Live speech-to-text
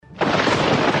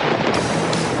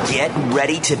Get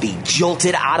ready to be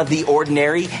jolted out of the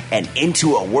ordinary and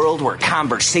into a world where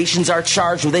conversations are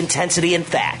charged with intensity and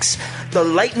facts. The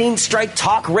Lightning Strike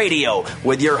Talk Radio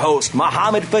with your host,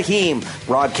 Mohammed Fahim,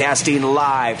 broadcasting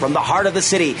live from the heart of the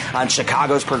city on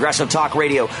Chicago's Progressive Talk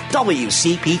Radio,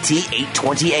 WCPT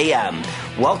 820 AM.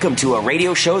 Welcome to a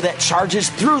radio show that charges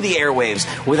through the airwaves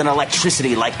with an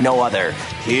electricity like no other.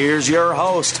 Here's your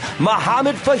host,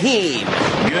 Mohammed Fahim.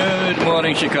 Good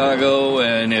morning, Chicago,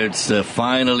 and it's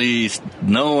finally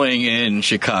snowing in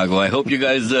Chicago. I hope you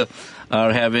guys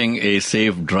are having a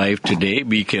safe drive today.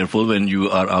 Be careful when you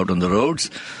are out on the roads.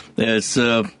 It's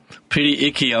pretty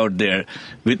icky out there.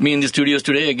 With me in the studios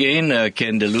today again,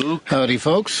 Ken DeLuke. Howdy,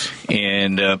 folks.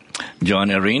 And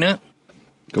John Arena.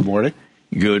 Good morning.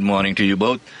 Good morning to you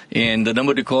both. And the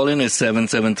number to call in is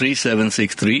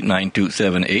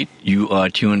 773-763-9278. You are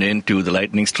tuned in to the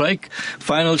Lightning Strike.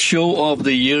 Final show of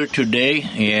the year today,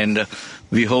 and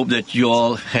we hope that you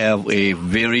all have a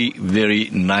very, very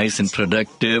nice and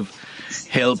productive,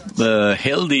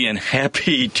 healthy and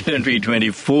happy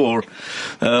 2024.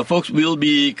 Folks, we'll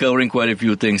be covering quite a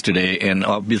few things today, and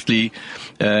obviously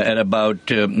at about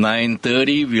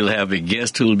 9:30, we'll have a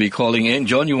guest who will be calling in.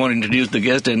 John, you want to introduce the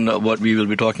guest and what we will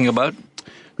be talking about?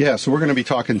 Yeah, so we're going to be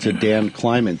talking to Dan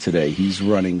Kleiman today. He's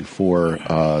running for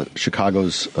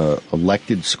Chicago's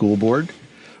elected school board,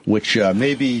 which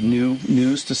may be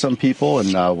news to some people,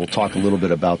 and we'll talk a little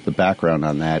bit about the background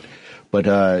on that. But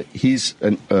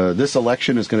this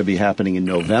election is going to be happening in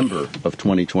November of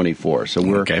 2024. So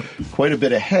we're quite a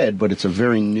bit ahead, but it's a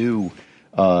very new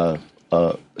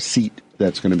seat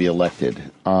that's going to be elected.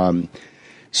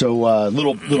 So a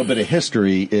little bit of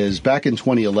history is back in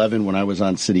 2011 when I was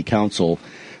on city council,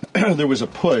 there was a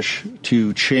push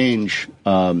to change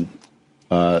the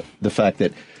fact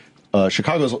that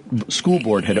Chicago's school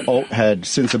board had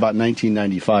since about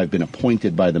 1995 been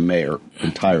appointed by the mayor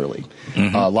entirely.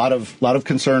 Mm-hmm. A lot of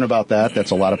concern about that.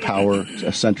 That's a lot of power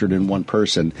centered in one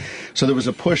person. So there was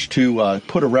a push to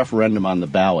put a referendum on the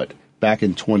ballot back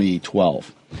in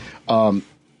 2012.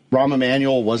 Rahm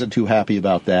Emanuel wasn't too happy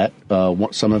about that.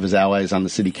 Some of his allies on the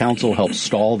city council helped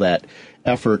stall that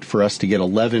effort for us to get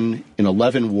 11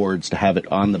 wards to have it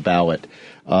on the ballot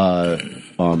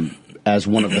as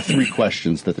one of the three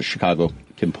questions that the Chicago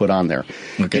can put on there.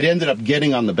 Okay. It ended up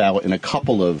getting on the ballot in a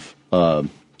couple of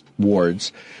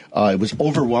wards. It was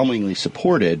overwhelmingly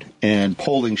supported, and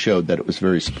polling showed that it was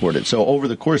very supported. So over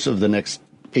the course of the next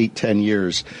 8-10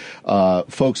 years,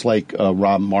 folks like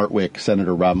Rob Martwick,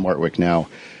 Senator Rob Martwick now,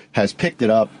 has picked it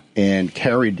up and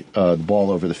carried the ball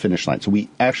over the finish line. So we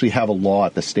actually have a law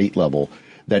at the state level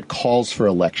that calls for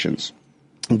elections.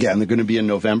 Again, they're going to be in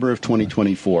November of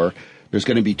 2024. There's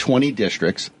going to be 20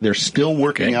 districts. They're still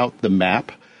working out the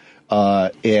map,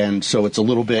 and so it's a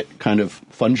little bit kind of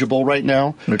fungible right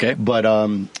now. Okay. But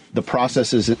the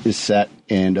process is set,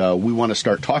 and we want to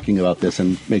start talking about this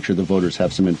and make sure the voters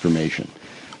have some information.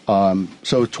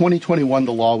 So 2021,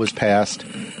 the law was passed.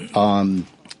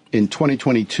 In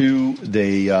 2022,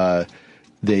 they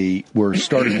were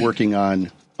started working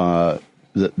on the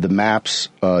maps.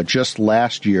 Just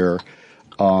last year,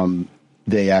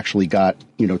 they actually got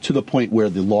to the point where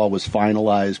the law was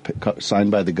finalized, signed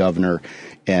by the governor,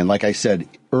 and like I said,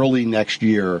 early next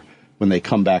year when they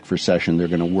come back for session, they're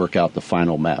going to work out the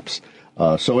final maps.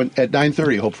 So at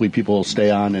 9:30, hopefully people will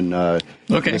stay on and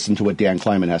listen to what Dan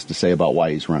Kleiman has to say about why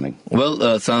he's running.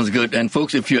 Well, sounds good. And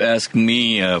folks, if you ask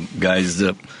me, guys,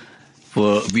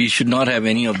 we should not have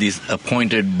any of these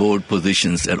appointed board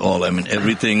positions at all. I mean,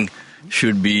 everything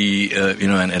should be,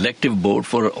 an elective board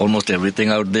for almost everything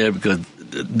out there, because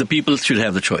the people should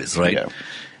have the choice, right? Yeah.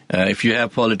 If you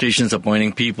have politicians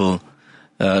appointing people,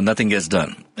 nothing gets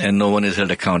done, and no one is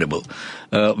held accountable.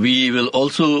 We will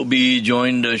also be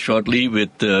joined shortly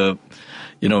with,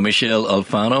 Michelle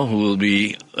Alfano, who will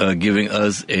be giving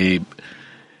us an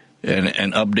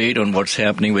update on what's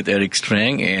happening with Eric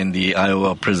Strang and the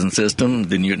Iowa prison system,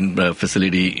 the Newton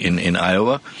facility in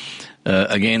Iowa.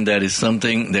 Again, that is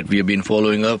something that we have been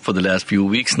following up for the last few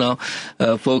weeks now.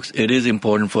 Folks, it is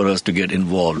important for us to get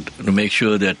involved, to make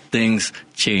sure that things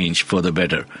change for the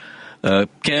better.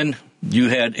 Ken, you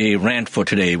had a rant for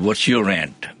today. What's your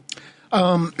rant?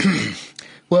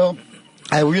 Well,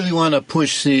 I really want to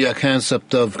push the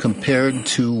concept of compared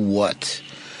to what.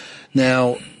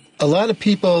 Now, a lot of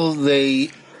people, they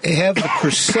have the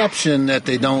perception that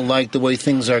they don't like the way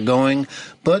things are going,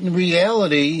 but in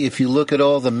reality, if you look at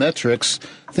all the metrics,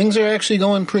 things are actually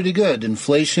going pretty good.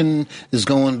 Inflation is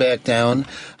going back down.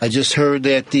 I just heard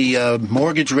that the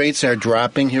mortgage rates are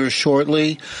dropping here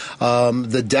shortly.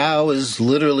 The Dow is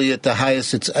literally at the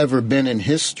highest it's ever been in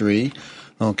history.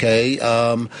 Okay.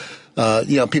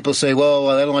 People say, well,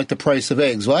 I don't like the price of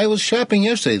eggs. Well, I was shopping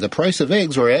yesterday. The price of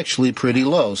eggs were actually pretty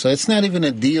low. So it's not even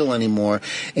a deal anymore.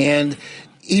 And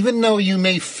even though you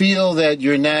may feel that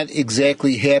you're not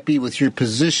exactly happy with your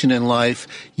position in life,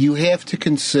 you have to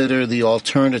consider the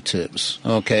alternatives,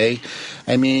 okay?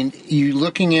 I mean, you're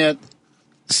looking at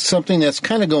something that's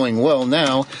kind of going well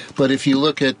now, but if you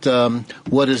look at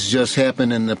what has just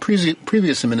happened in the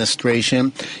previous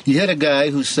administration, you had a guy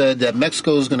who said that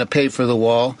Mexico is going to pay for the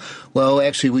wall. Well,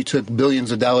 actually, we took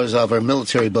billions of dollars out of our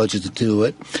military budget to do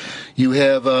it. You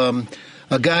have a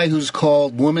guy who's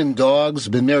called women dogs,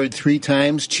 been married 3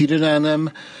 times, cheated on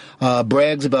them,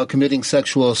 brags about committing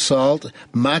sexual assault,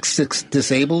 mocks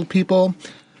disabled people,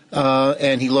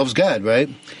 and he loves God, right?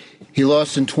 He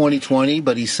lost in 2020,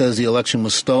 but he says the election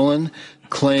was stolen,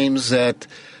 claims that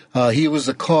he was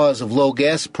the cause of low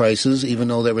gas prices, even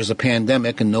though there was a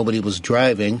pandemic and nobody was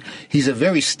driving. He's a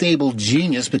very stable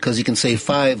genius because he can say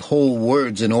 5 whole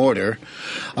words in order.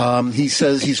 He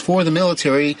says he's for the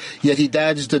military, yet he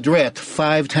dodged a threat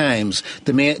 5 times,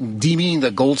 demeaning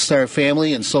the Gold Star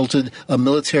family, insulted a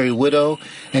military widow,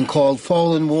 and called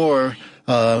fallen war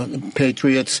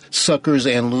patriots suckers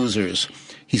and losers.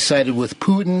 He sided with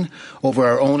Putin over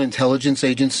our own intelligence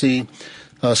agency,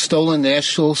 stolen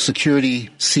national security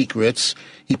secrets.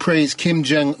 He praised Kim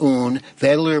Jong-un,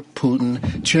 Vladimir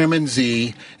Putin, Chairman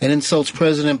Xi, and insults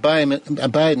President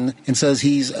Biden and says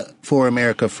he's for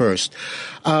America first.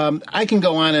 I can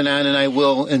go on, and I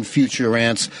will in future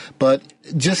rants, but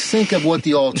just think of what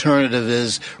the alternative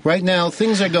is. Right now,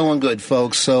 things are going good,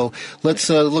 folks, so let's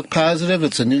look positive.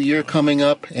 It's a new year coming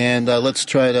up, and let's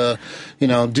try to,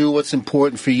 do what's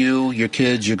important for you, your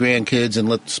kids, your grandkids, and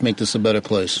let's make this a better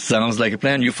place. Sounds like a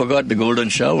plan. You forgot the golden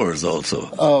showers also.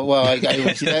 Oh, well,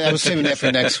 I was saving that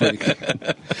for next week.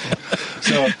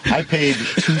 So I paid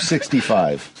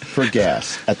 $2.65 for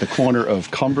gas at the corner of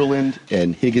Cumberland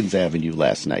and Higgins Avenue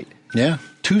last night. Yeah.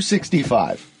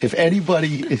 $2.65. If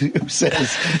anybody who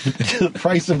says the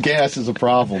price of gas is a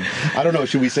problem, I don't know,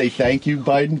 should we say thank you,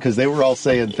 Biden? Because they were all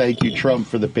saying thank you, Trump,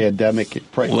 for the pandemic gas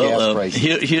prices.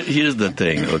 Here's the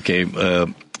thing, okay?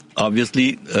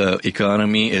 Obviously,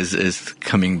 economy is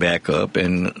coming back up,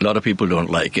 and a lot of people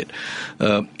don't like it.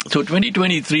 So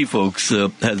 2023, folks,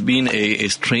 has been a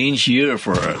strange year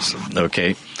for us,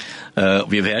 okay?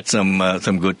 We've had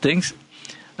some good things.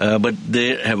 But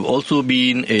there have also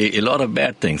been a lot of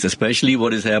bad things, especially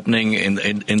what is happening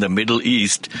in the Middle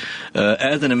East.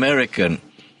 As an American,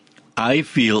 I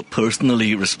feel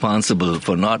personally responsible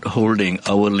for not holding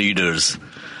our leaders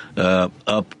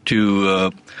up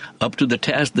to the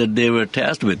task that they were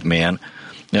tasked with, man.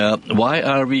 Why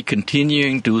are we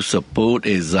continuing to support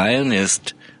a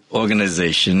Zionist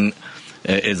organization,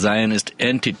 a Zionist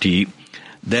entity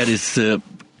that is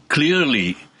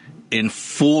clearly in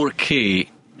 4K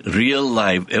real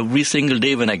life every single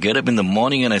day? When I get up in the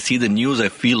morning and I see the news, I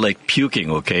feel like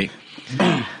puking, okay?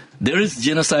 There is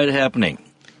genocide happening,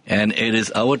 and it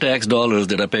is our tax dollars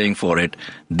that are paying for it.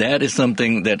 That is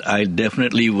something that I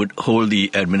definitely would hold the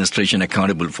administration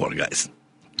accountable for, guys.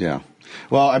 Yeah.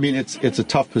 Well, I mean, it's a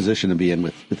tough position to be in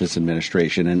with this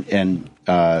administration, and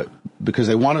because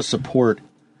they want to support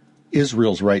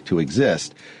Israel's right to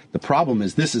exist. The problem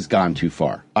is this has gone too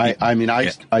far. I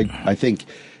think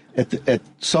at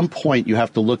some point you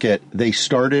have to look at, they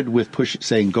started with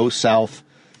saying go south,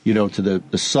 to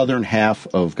the southern half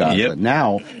of Gaza. Yep.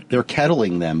 Now they're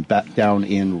kettling them back down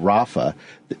in Rafah.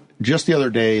 Just the other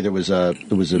day there was a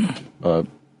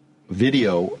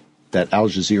video that Al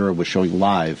Jazeera was showing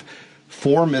live,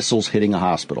 4 missiles hitting a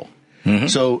hospital. Mm-hmm.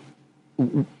 So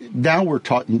now we're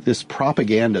talking this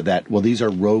propaganda that, well, these are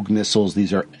rogue missiles,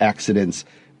 these are accidents.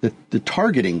 The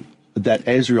targeting that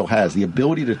Israel has, the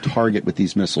ability to target with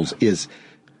these missiles, is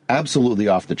absolutely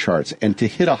off the charts. And to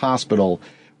hit a hospital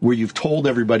where you've told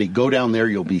everybody, go down there,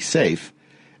 you'll be safe.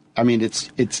 I mean,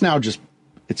 it's now just,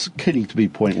 it's getting to be a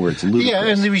point where it's ludicrous. Yeah,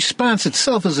 and the response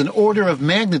itself is an order of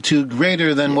magnitude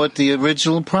greater than what the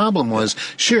original problem was.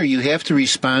 Sure, you have to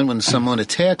respond when someone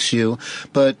attacks you,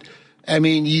 but I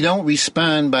mean, you don't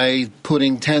respond by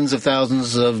putting tens of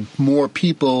thousands of more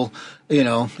people,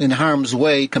 in harm's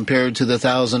way compared to the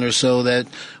 1,000 or so that,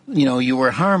 you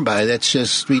were harmed by. That's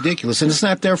just ridiculous. And it's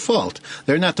not their fault.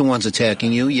 They're not the ones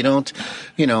attacking you. You don't,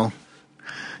 and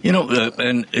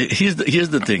here's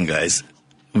the thing, guys.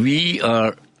 We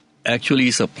are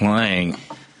actually supplying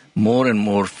more and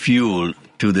more fuel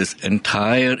to this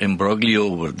entire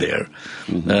imbroglio over there.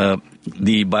 Mm-hmm.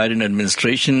 The Biden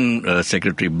administration,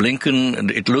 Secretary Blinken,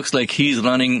 it looks like he's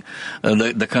running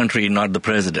the country, not the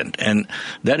president. And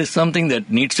that is something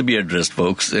that needs to be addressed,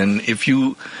 folks. And if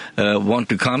you want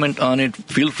to comment on it,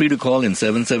 feel free to call in.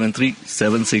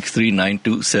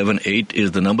 773-763-9278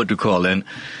 is the number to call in.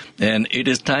 And it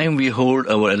is time we hold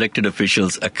our elected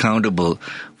officials accountable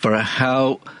for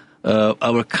how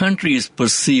our country is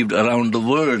perceived around the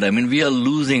world. I mean, we are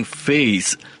losing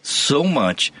face so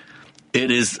much. It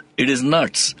is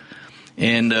nuts.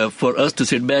 And for us to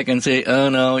sit back and say, oh,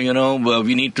 no,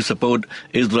 we need to support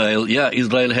Israel. Yeah,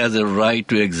 Israel has a right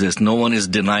to exist. No one is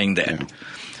denying that. Yeah.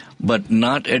 But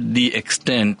not at the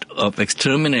extent of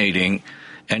exterminating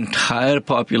entire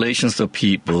populations of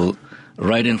people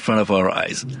right in front of our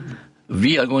eyes.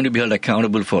 We are going to be held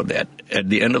accountable for that. At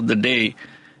the end of the day,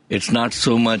 it's not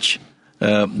so much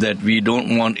that we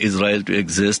don't want Israel to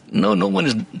exist. No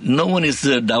one is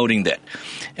doubting that.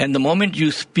 And the moment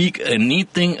you speak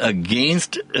anything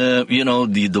against,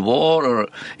 the war or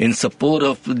in support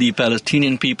of the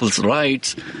Palestinian people's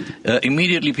rights,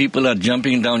 immediately people are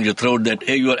jumping down your throat that,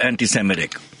 hey, you are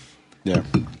anti-Semitic. Yeah.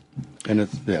 And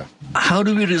How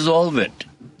do we resolve it?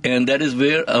 And that is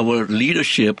where our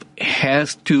leadership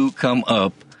has to come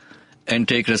up and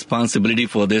take responsibility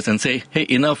for this and say, hey,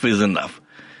 enough is enough.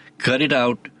 Cut it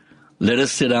out. Let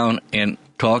us sit down and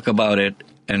talk about it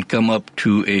and come up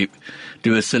to a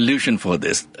solution for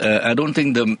this. I don't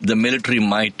think the military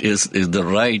might is the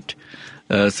right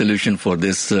solution for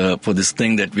this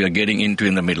thing that we are getting into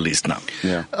in the Middle East now.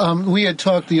 Yeah. We had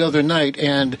talked the other night,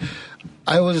 and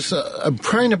I was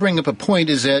trying to bring up a point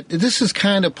is that this is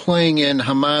kind of playing in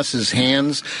Hamas's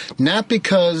hands, not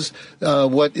because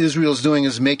what Israel's doing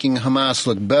is making Hamas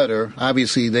look better.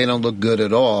 Obviously, they don't look good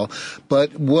at all.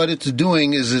 But what it's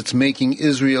doing is it's making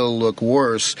Israel look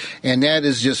worse, and that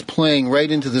is just playing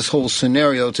right into this whole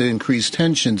scenario to increase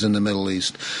tensions in the Middle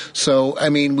East. So, I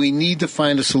mean, we need to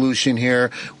find a solution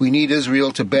here. We need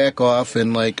Israel to back off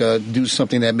and, do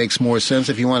something that makes more sense.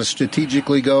 If you want to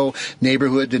strategically go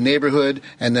neighborhood to neighborhood,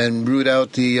 and then root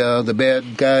out the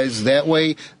bad guys that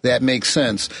way, that makes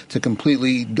sense. To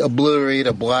completely obliterate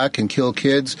a block and kill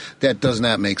kids, that does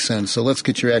not make sense. So let's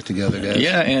get your act together, guys.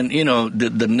 Yeah, and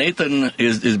the Nathan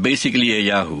is basically a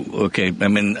Yahoo. Okay, I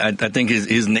mean I think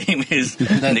his name is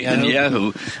Nathan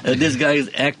Yahoo. This guy is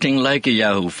acting like a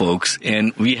Yahoo, folks,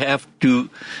 and we have to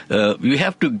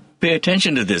pay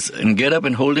attention to this and get up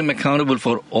and hold him accountable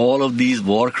for all of these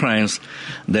war crimes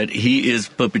that he is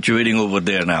perpetuating over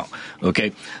there now.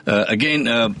 Okay.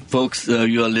 Again, folks,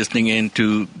 you are listening in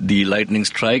to the Lightning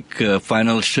Strike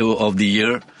final show of the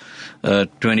year,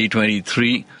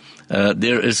 2023.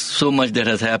 There is so much that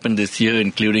has happened this year,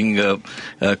 including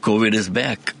COVID is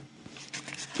back.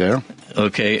 There.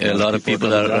 Okay, a lot of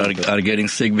people are getting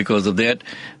sick because of that.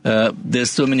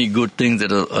 There's so many good things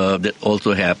that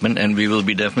also happen, and we will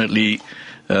be definitely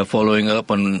following up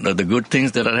on the good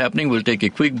things that are happening. We'll take a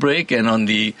quick break, and on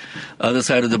the other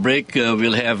side of the break,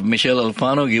 we'll have Michelle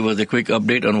Alfano give us a quick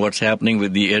update on what's happening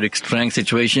with the Eric Strang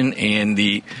situation and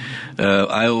the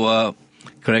Iowa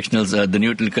the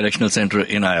Newton Correctional Center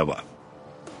in Iowa.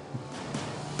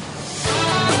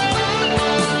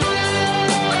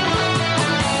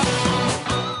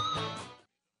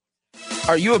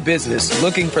 Are you a business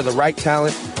looking for the right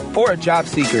talent or a job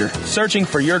seeker searching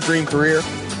for your dream career?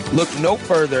 Look no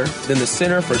further than the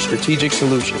Center for Strategic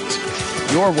Solutions,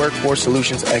 your workforce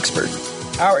solutions expert.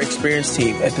 Our experienced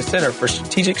team at the Center for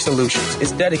Strategic Solutions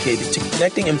is dedicated to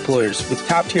connecting employers with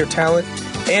top-tier talent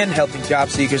and helping job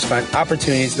seekers find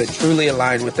opportunities that truly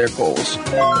align with their goals.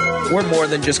 We're more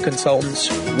than just consultants.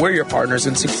 We're your partners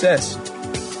in success.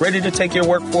 Ready to take your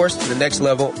workforce to the next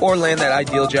level or land that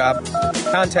ideal job?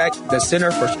 Contact the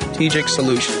Center for Strategic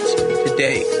Solutions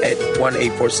today at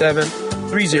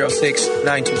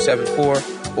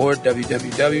 1-847-306-9274 or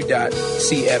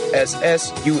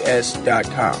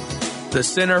www.cfssus.com. The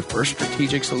Center for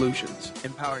Strategic Solutions,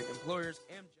 empowering employers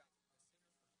and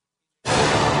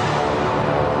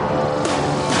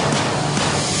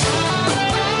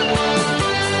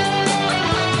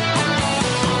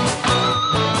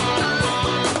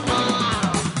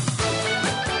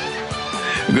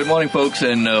Good morning, folks,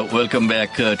 and welcome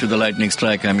back to the Lightning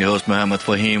Strike. I'm your host, Muhammad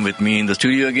Fahim. With me in the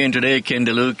studio again today, Ken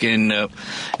DeLuke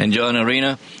and John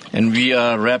Arena. And we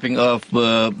are wrapping up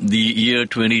the year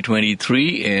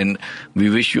 2023, and we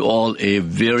wish you all a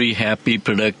very happy,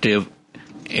 productive,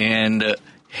 and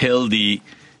healthy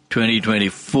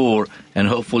 2024. And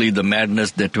hopefully the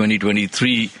madness that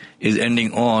 2023 is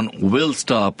ending on will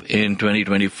stop in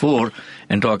 2024.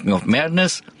 And talking of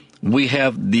madness, we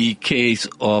have the case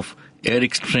of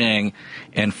Eric Strang,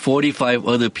 and 45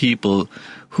 other people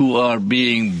who are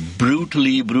being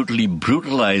brutally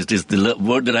brutalized is the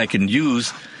word that I can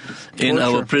use in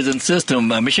our prison system.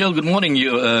 Michelle, good morning.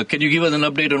 Can you give us an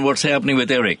update on what's happening with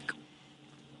Eric?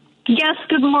 Yes,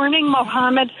 good morning,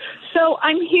 Mohammed. So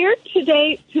I'm here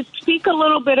today to speak a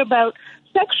little bit about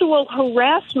sexual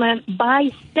harassment by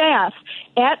staff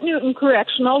at Newton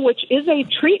Correctional, which is a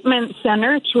treatment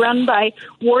center. It's run by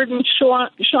Warden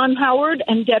Sean Howard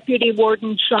and Deputy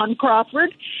Warden Sean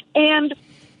Crawford. And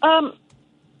I'm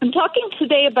talking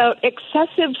today about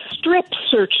excessive strip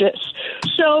searches.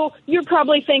 So you're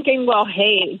probably thinking, well,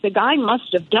 hey, the guy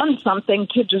must have done something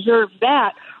to deserve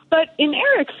that. But in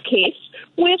Eric's case,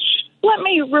 which, let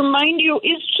me remind you,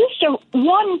 is just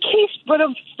one case, but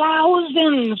of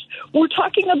thousands. We're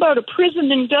talking about a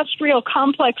prison industrial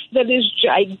complex that is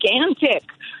gigantic.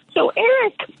 So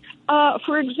Eric,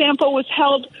 for example, was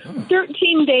held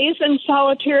 13 days in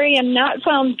solitary and not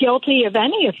found guilty of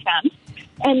any offense.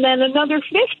 And then another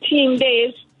 15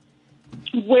 days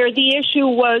where the issue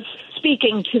was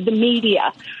speaking to the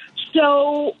media.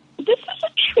 So this is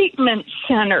a treatment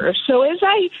center. So as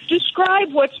I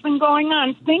describe what's been going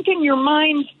on, think in your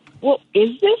mind, well,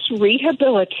 is this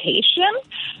rehabilitation?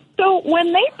 So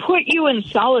when they put you in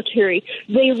solitary,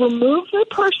 they remove the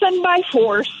person by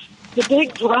force. The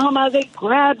big drama, they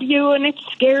grab you and it's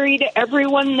scary to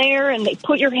everyone there, and they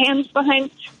put your hands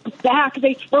behind the back,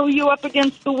 they throw you up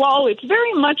against the wall. It's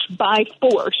very much by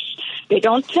force. They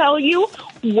don't tell you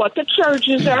what the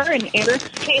charges are. In Eric's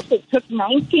case, it took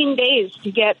 19 days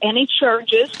to get any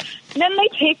charges. Then they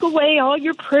take away all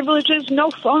your privileges, no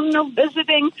phone, no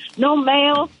visiting, no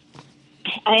mail.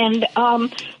 And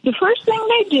the first thing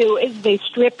they do is they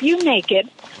strip you naked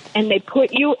and they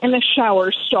put you in a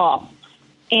shower stall.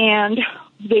 And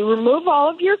they remove all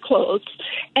of your clothes,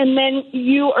 and then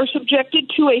you are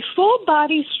subjected to a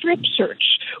full-body strip search,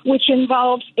 which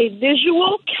involves a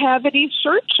visual cavity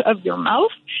search of your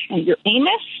mouth and your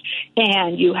anus,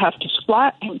 and you have to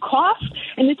squat and cough,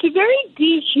 and it's a very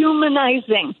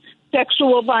dehumanizing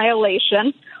sexual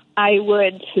violation. I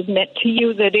would submit to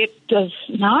you that it does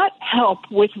not help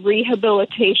with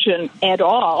rehabilitation at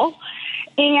all.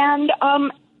 And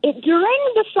during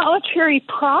the solitary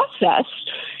process,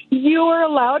 you are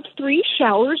allowed 3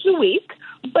 showers a week,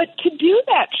 but to do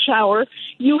that shower,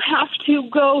 you have to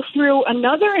go through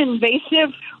another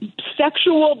invasive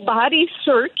sexual body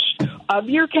search of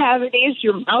your cavities,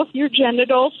 your mouth, your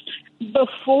genitals,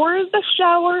 before the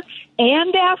shower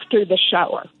and after the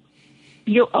shower.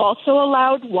 You're also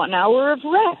allowed 1 hour of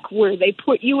rec, where they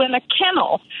put you in a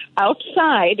kennel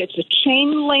outside. It's a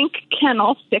chain link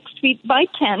kennel, 6 feet by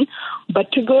 10.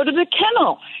 But to go to the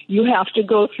kennel, you have to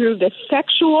go through the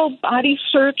sexual body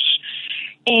search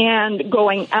and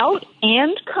going out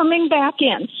and coming back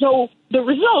in. So the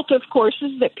result, of course,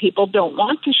 is that people don't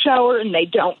want to shower and they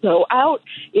don't go out.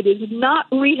 It is not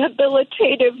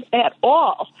rehabilitative at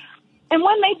all. And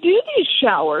when they do these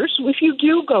showers, if you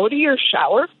do go to your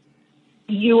shower,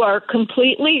 you are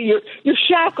you're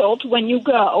shackled when you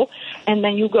go, and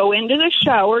then you go into the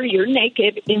shower, you're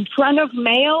naked in front of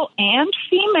male and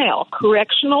female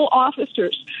correctional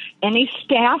officers. Any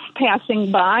staff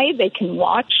passing by, they can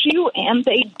watch you, and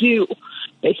they do.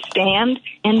 They stand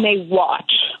and they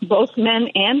watch, both men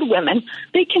and women.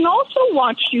 They can also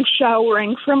watch you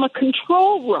showering from a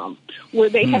control room where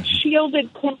they have shielded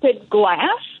tinted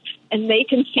glass, and they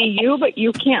can see you, but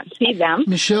you can't see them.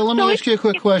 Michelle, let me ask you a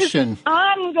quick question.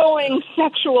 Ongoing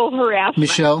sexual harassment.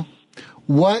 Michelle,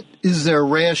 what is their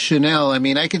rationale? I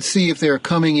mean, I could see if they're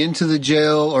coming into the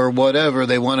jail or whatever,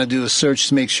 they want to do a search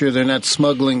to make sure they're not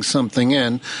smuggling something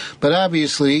in. But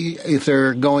obviously, if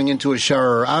they're going into a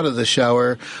shower or out of the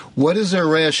shower, what is their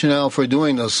rationale for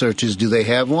doing those searches? Do they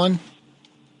have one?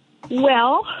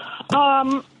 Well,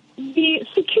 the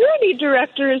security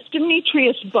director is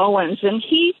Demetrius Bowens, and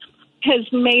he has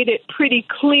made it pretty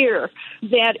clear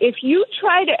that if you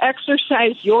try to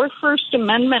exercise your First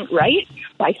Amendment right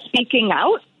by speaking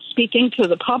out, speaking to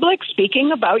the public,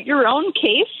 speaking about your own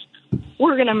case,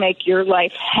 we're going to make your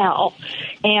life hell,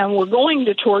 and we're going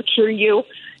to torture you,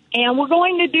 and we're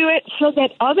going to do it so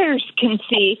that others can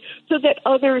see, so that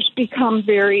others become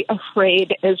very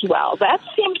afraid as well. That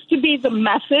seems to be the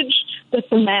message that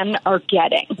the men are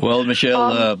getting. Well,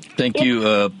 Michelle, thank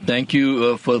you. Thank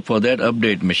you for that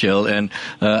update, Michelle. And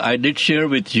I did share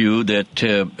with you that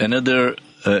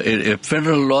a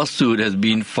federal lawsuit has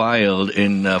been filed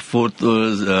in Fort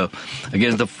Worth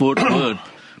against the Fort Worth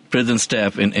prison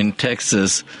staff in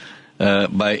Texas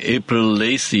by April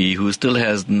Lacey, who still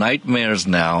has nightmares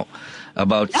now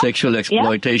about sexual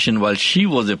exploitation while she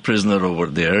was a prisoner over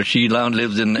there. She now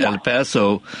lives in El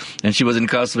Paso, and she was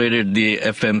incarcerated at the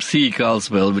FMC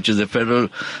Carlsbad, which is a federal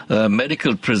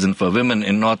medical prison for women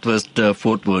in Northwest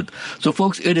Fort Worth. So,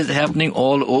 folks, it is happening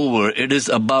all over. It is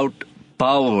about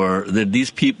power that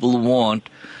these people want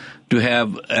to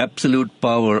have absolute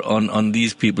power on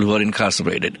these people who are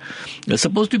incarcerated. It's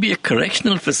supposed to be a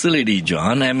correctional facility,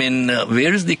 John. I mean,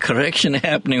 where is the correction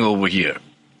happening over here?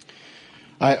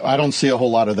 I don't see a whole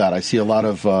lot of that. I see a lot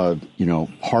of,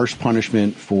 harsh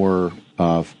punishment for,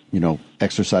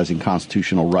 exercising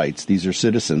constitutional rights. These are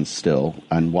citizens still,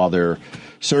 and while they're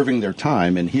serving their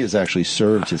time, and he has actually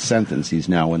served his sentence, he's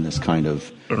now in this kind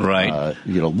of,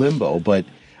 limbo. But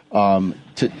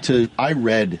I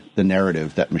read the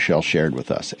narrative that Michelle shared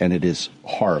with us, and it is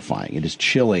horrifying. It is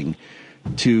chilling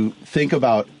to think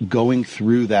about going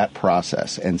through that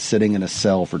process and sitting in a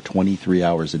cell for 23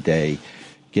 hours a day,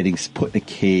 getting put in a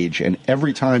cage, and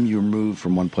every time you're moved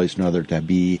from one place to another to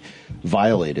be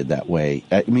violated that way.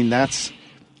 I mean, that's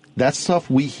stuff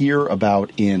we hear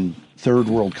about in third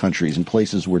world countries and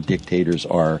places where dictators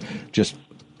are just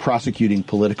prosecuting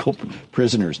political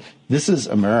prisoners. This is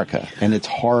America, and it's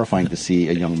horrifying to see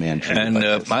a young man treated like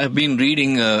this. I've been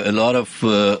reading a lot of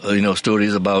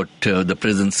stories about the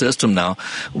prison system now.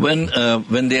 When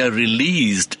they are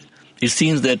released, it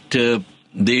seems that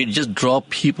they just drop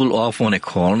people off on a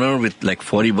corner with like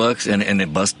 $40 and a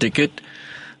bus ticket.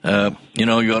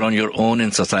 You're on your own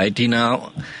in society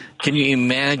now. Can you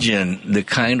imagine the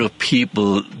kind of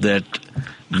people that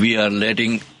we are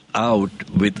letting out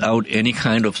without any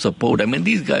kind of support? I mean,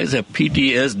 these guys have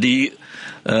PTSD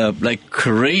like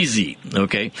crazy,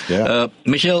 okay? Yeah.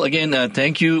 Michelle, again,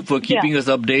 thank you for keeping us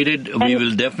updated. We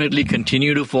will definitely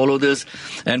continue to follow this.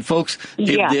 And folks,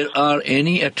 if there are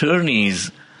any attorneys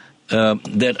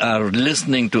that are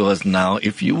listening to us now,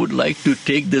 if you would like to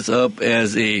take this up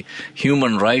as a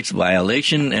human rights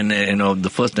violation and the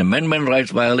First Amendment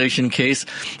rights violation case,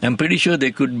 I'm pretty sure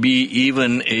there could be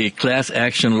even a class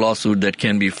action lawsuit that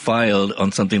can be filed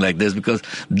on something like this, because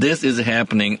this is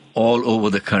happening all over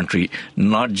the country,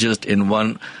 not just in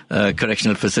one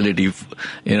correctional facility.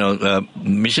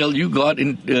 Michelle, you got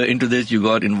into this, you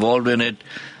got involved in it,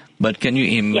 but can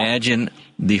you imagine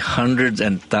the hundreds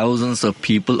and thousands of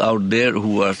people out there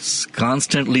who are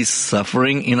constantly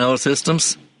suffering in our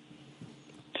systems?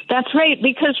 That's right,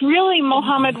 because really,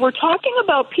 Mohammed, we're talking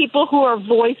about people who are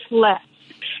voiceless.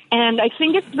 And I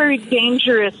think it's very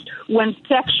dangerous when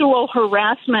sexual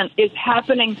harassment is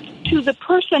happening to the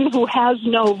person who has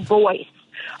no voice.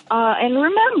 And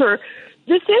remember,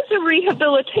 this is a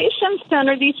rehabilitation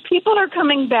center. These people are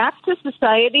coming back to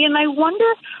society, and I wonder,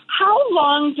 how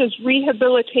long does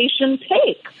rehabilitation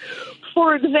take?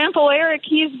 For example, Eric,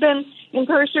 he's been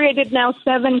incarcerated now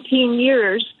 17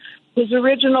 years. His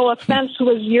original offense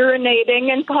was urinating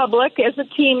in public as a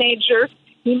teenager.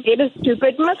 He made a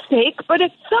stupid mistake, but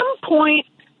at some point,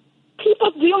 people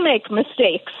do make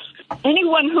mistakes.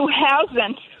 Anyone who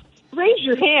hasn't, raise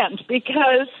your hand,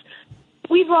 because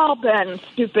we've all been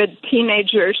stupid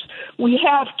teenagers. We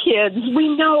have kids.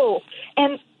 We know.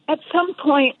 And at some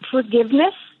point,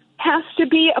 forgiveness has to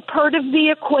be a part of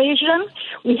the equation.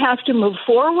 We have to move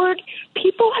forward.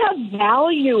 People have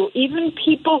value, even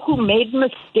people who made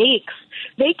mistakes.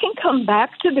 They can come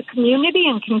back to the community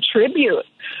and contribute.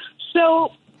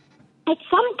 So at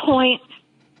some point,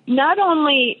 not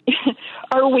only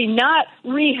are we not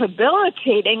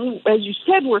rehabilitating, as you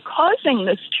said, we're causing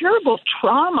this terrible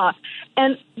trauma.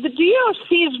 And the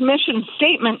DOC's mission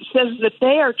statement says that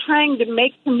they are trying to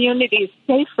make communities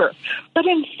safer. But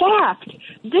in fact,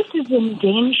 this is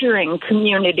endangering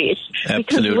communities.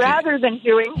 Absolutely. Because rather than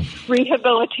doing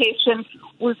rehabilitation,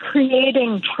 we're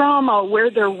creating trauma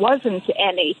where there wasn't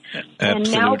any. Absolutely.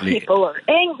 And now people are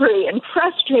angry and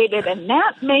frustrated, and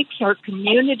that makes our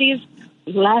communities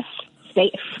less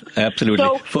safe. Absolutely.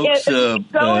 So folks, go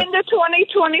into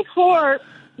 2024,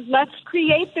 let's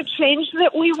create the change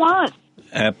that we want.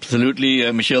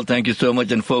 Absolutely. Michelle, thank you so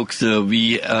much. And folks,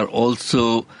 we are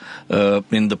also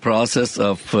in the process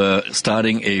of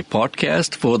starting a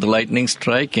podcast for the Lightning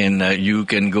Strike, and you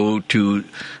can go to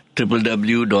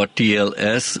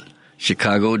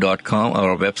www.tlschicago.com,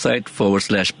 our website,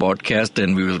 /podcast,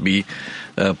 and we will be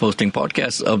posting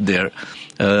podcasts up there.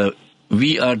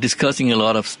 We are discussing a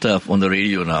lot of stuff on the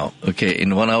radio now. Okay,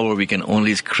 in 1 hour, we can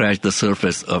only scratch the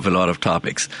surface of a lot of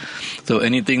topics. So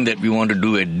anything that we want to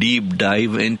do a deep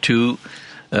dive into,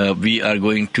 we are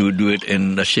going to do it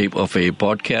in the shape of a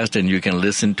podcast, and you can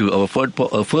listen to our first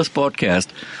podcast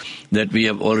that we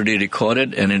have already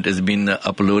recorded, and it has been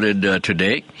uploaded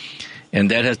today.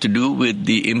 And that has to do with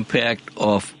the impact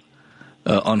of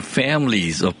on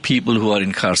families of people who are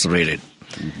incarcerated.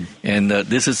 Mm-hmm. And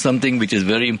this is something which is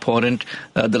very important.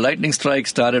 The Lightning Strike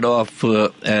started off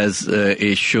as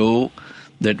a show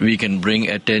that we can bring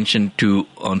attention to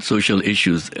on social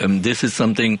issues. This is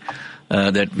something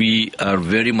that we are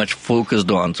very much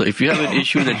focused on. So if you have an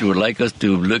issue that you would like us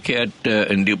to look at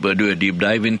and do a deep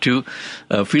dive into,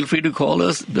 feel free to call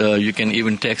us. You can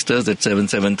even text us at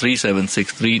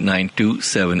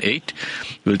 773-763-9278.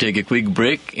 We'll take a quick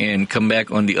break and come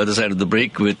back on the other side of the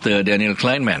break with Daniel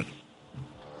Kleinman.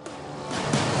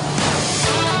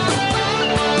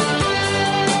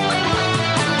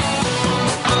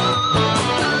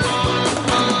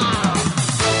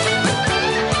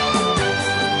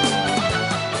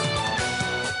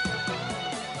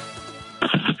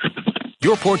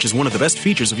 Your porch is one of the best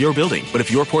features of your building, but if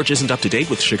your porch isn't up to date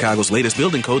with Chicago's latest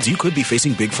building codes, you could be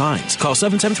facing big fines. Call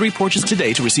 773-PORCHES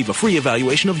today to receive a free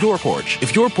evaluation of your porch.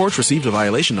 If your porch received a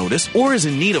violation notice or is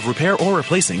in need of repair or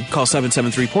replacing, call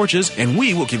 773-PORCHES and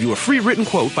we will give you a free written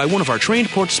quote by one of our trained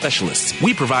porch specialists.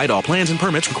 We provide all plans and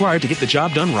permits required to get the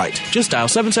job done right. Just dial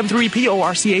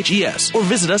 773-PORCHES or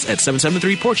visit us at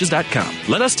 773porches.com.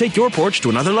 Let us take your porch to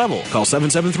another level. Call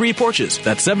 773-PORCHES.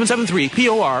 That's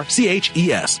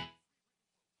 773-PORCHES.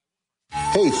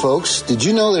 Hey folks, did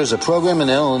you know there's a program in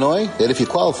Illinois that if you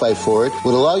qualify for it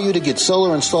would allow you to get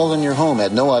solar installed in your home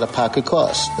at no out-of-pocket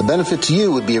cost? The benefit to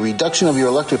you would be a reduction of your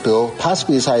electric bill,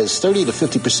 possibly as high as 30 to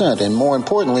 50%, and more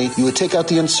importantly, you would take out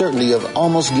the uncertainty of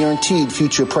almost guaranteed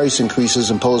future price increases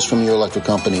imposed from your electric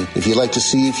company. If you'd like to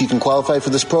see if you can qualify for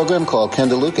this program, call Ken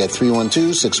DeLuke at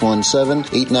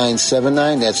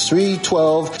 312-617-8979. That's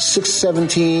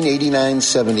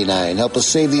 312-617-8979. Help us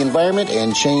save the environment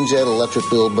and change that electric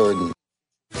bill burden.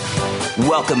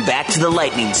 Welcome back to the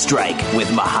Lightning Strike with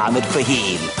Mohammed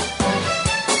Fahim.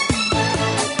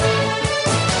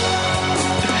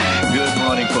 Good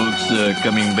morning, folks.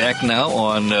 Coming back now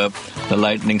on the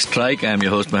Lightning Strike. I'm your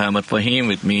host, Mohammed Fahim.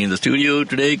 With me in the studio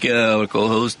today, our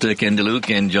co-host, Ken DeLuke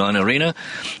and John Arena.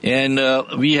 And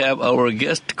we have our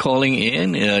guest calling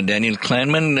in, Daniel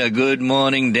Kleinman. Good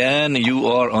morning, Dan. You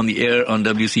are on the air on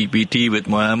WCPT with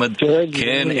Mohammed,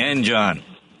 Ken, and John.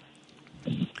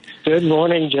 Good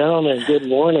morning, gentlemen. Good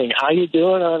morning. How you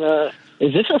doing on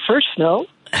is this our first snow?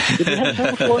 Did we have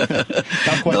snow before? Not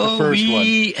quite the first one.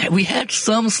 We had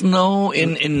some snow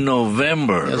in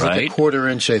November, it was right? Like a quarter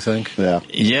inch, I think.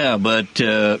 Yeah, but,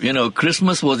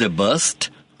 Christmas was a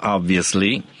bust,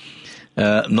 obviously.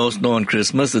 No snow on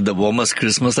Christmas. The warmest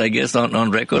Christmas, I guess,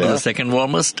 on record, or the second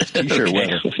warmest. T-shirt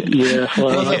weather. Yeah.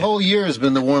 Well, the whole year has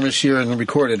been the warmest year in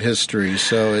recorded history,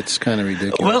 so it's kind of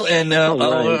ridiculous. Well, and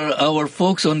our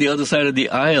folks on the other side of the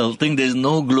aisle think there's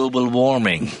no global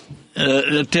warming.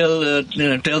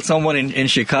 Tell someone in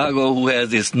Chicago who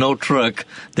has a snow truck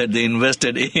that they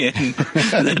invested in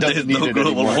that there's no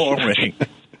global warming.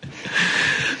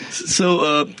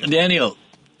 So, Daniel,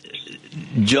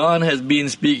 John has been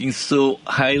speaking so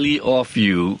highly of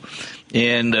you,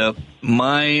 and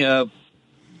my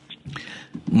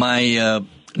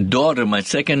daughter, my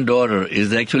second daughter,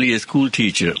 is actually a school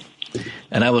teacher,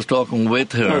 and I was talking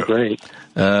with her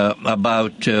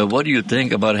about what do you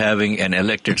think about having an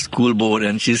elected school board,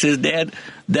 and she says, Dad,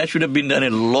 that should have been done a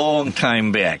long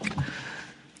time back.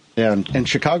 And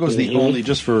Chicago's the only,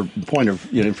 just for point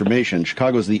of information,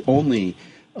 Chicago's the only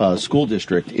school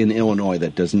district in Illinois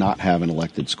that does not have an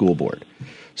elected school board.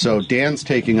 So Dan's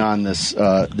taking on this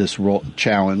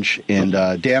challenge. And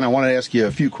Dan, I want to ask you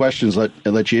a few questions.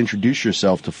 Let you introduce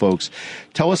yourself to folks.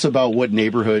 Tell us about what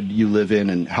neighborhood you live in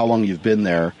and how long you've been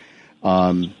there,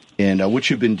 and what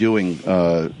you've been doing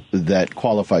that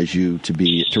qualifies you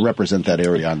to represent that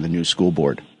area on the new school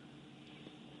board.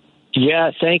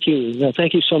 Yeah, thank you. No,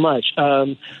 thank you so much.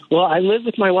 Well, I live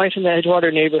with my wife in the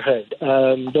Edgewater neighborhood.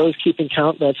 Those keeping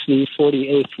count, that's the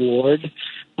 48th Ward,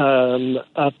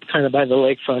 up kind of by the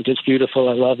lakefront. It's beautiful.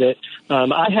 I love it.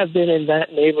 I have been in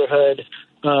that neighborhood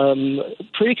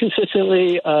pretty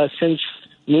consistently since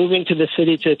moving to the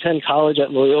city to attend college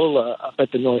at Loyola up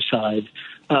at the north side.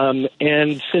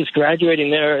 And since graduating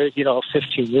there,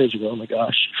 15 years ago, oh my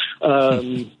gosh,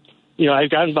 I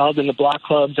got involved in the block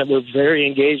clubs that were very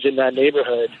engaged in that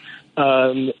neighborhood.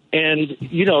 And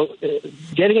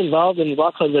getting involved in the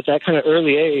block clubs at that kind of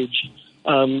early age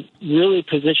really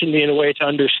positioned me in a way to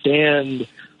understand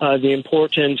the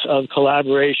importance of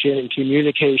collaboration and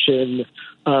communication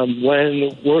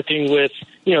when working with,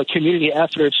 community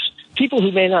efforts, people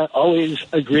who may not always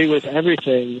agree with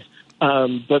everything,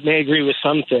 but may agree with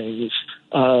some things.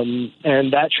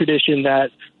 And that tradition that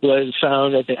was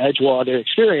found at the Edgewater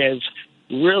experience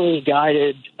really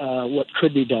guided what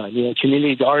could be done.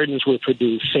 Community gardens were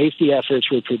produced, safety efforts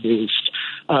were produced.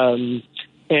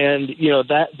 And,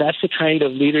 that's the kind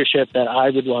of leadership that I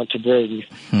would want to bring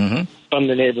from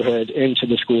the neighborhood into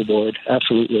the school board.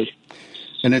 Absolutely.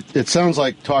 And it sounds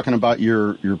like, talking about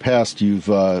your past, you've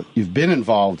been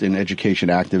involved in education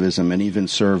activism and even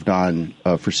served on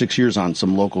for 6 years on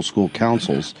some local school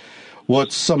councils.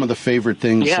 What's some of the favorite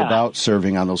things about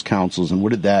serving on those councils, and what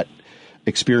did that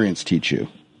experience teach you?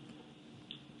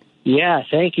 Yeah,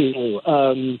 thank you.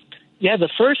 The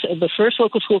first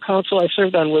local school council I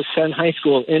served on was Senn High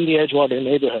School in the Edgewater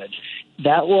neighborhood.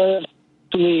 That was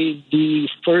actually the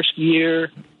first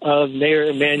year of Mayor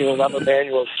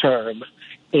Emanuel's term.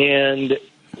 And it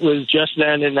was just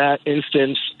then, in that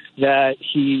instance, that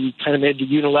he kind of made the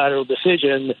unilateral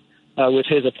decision with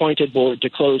his appointed board to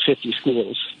close 50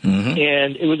 schools.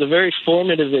 And it was a very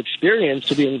formative experience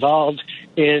to be involved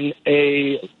in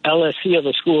a LSC of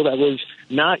a school that was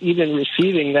not even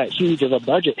receiving that huge of a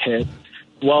budget hit,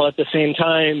 while at the same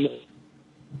time,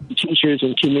 teachers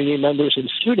and community members and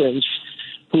students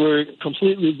who were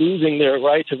completely losing their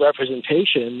right to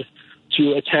representation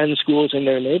to attend schools in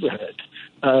their neighborhood.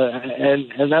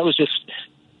 And that was just,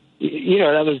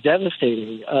 that was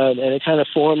devastating. And it kind of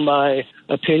formed my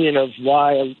opinion of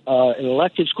why an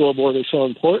elected school board is so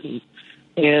important.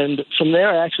 And from there,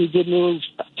 I actually did move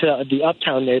to the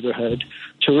Uptown neighborhood,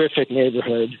 terrific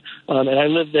neighborhood. And I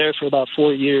lived there for about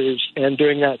 4 years. And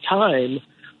during that time,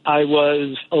 I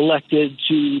was elected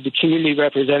to the community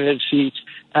representative seat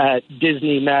at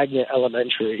Disney Magnet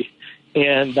Elementary.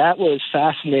 And that was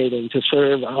fascinating to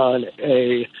serve on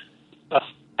a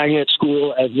magnet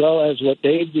school, as well as what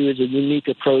they do is a unique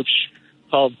approach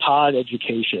called pod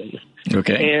education.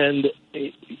 Okay. And,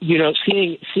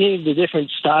 seeing the different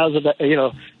styles of,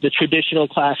 the traditional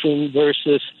classroom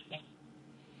versus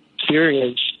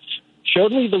experience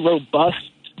showed me the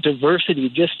robust diversity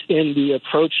just in the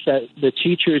approach that the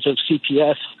teachers of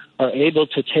CPS are able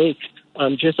to take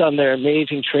just on their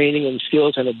amazing training and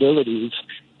skills and abilities.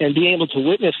 And being able to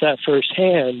witness that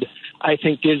firsthand, I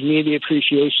think, gives me the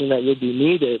appreciation that would be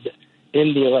needed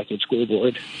in the elected school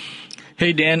board.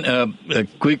 Hey, Dan, a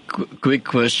quick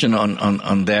question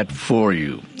on that for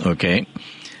you, okay?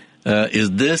 Is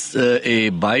this a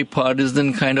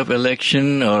bipartisan kind of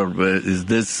election, or is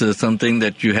this something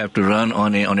that you have to run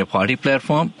on a party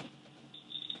platform?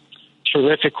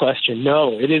 Terrific question.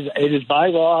 No, it is by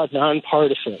law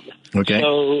nonpartisan. Okay.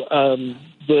 So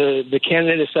the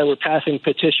candidates that were passing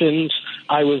petitions,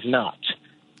 I was not.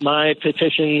 My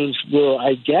petitions will,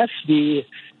 I guess, be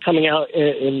coming out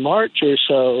in March or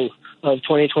so of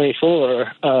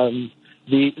 2024.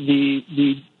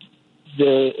 The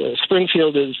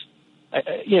Springfield is,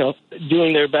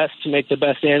 doing their best to make the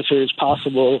best answers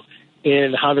possible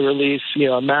in how to release,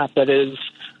 a map that is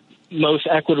most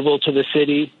equitable to the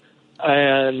city,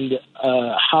 and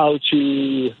how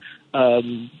to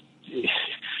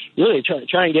really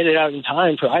try and get it out in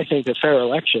time for, I think, a fair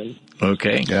election.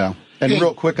 Okay. Yeah. And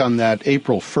real quick on that,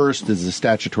 April 1st is the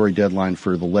statutory deadline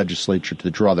for the legislature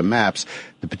to draw the maps.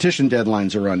 The petition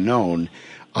deadlines are unknown.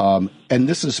 And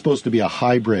this is supposed to be a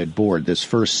hybrid board, this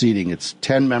first seating. It's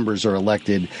 10 members are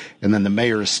elected, and then the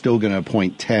mayor is still going to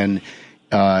appoint 10.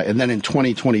 And then in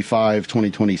 2025,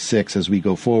 2026, as we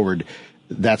go forward,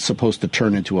 that's supposed to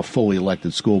turn into a fully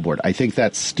elected school board. I think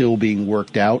that's still being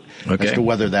worked out as to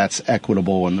whether that's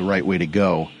equitable and the right way to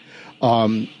go.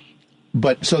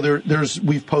 But so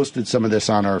we've posted some of this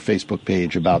on our Facebook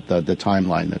page about the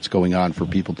timeline that's going on for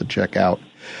people to check out.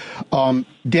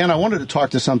 Dan, I wanted to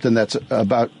talk to something that's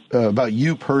about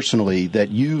you personally that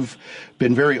you've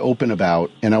been very open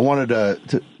about, and I wanted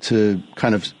to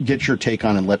kind of get your take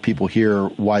on and let people hear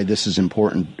why this is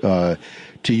important to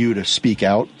you to speak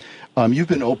out. You've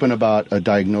been open about a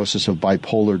diagnosis of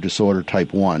bipolar disorder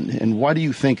type 1, and why do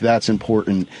you think that's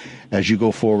important as you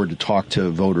go forward to talk to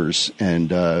voters,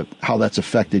 and how that's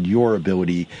affected your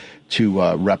ability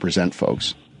to represent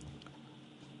folks?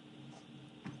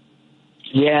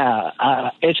 Yeah,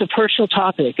 it's a personal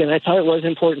topic, and I thought it was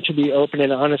important to be open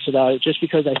and honest about it, just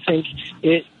because I think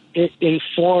it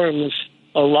informs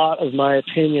a lot of my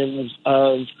opinions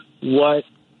of what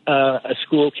a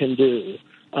school can do.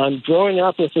 Growing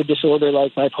up with a disorder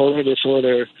like bipolar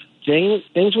disorder,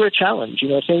 things were a challenge.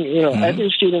 Every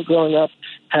student growing up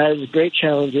has great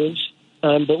challenges,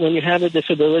 but when you have a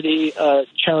disability,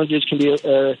 challenges can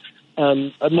be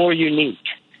more unique.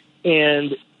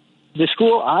 And the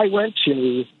school I went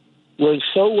to was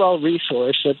so well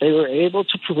resourced that they were able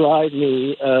to provide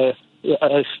me a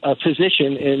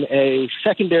position in a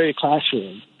secondary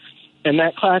classroom. And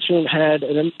that classroom had,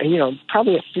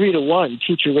 probably a 3-to-1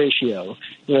 teacher ratio.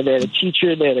 They had a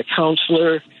teacher, they had a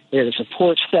counselor, they had a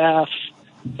support staff.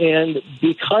 And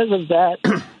because of that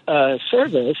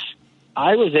service,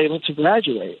 I was able to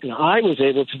graduate and I was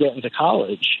able to get into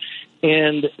college.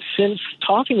 And since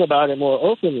talking about it more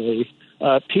openly,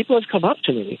 people have come up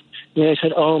to me. And they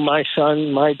said, "Oh, my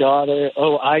son, my daughter,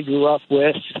 I grew up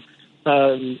with,"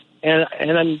 and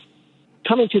I'm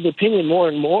coming to the opinion more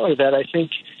and more that I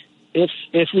think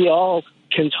if we all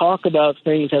can talk about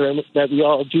things that we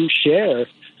all do share,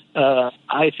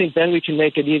 I think then we can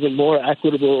make it even more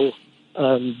equitable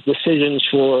decisions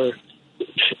for,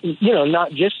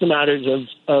 not just the matters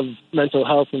of mental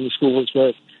health in the schools,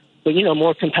 but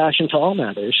more compassion to all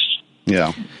matters.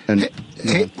 Yeah. And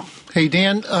Hey,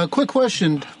 Dan, a quick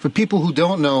question for people who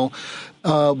don't know.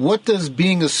 What does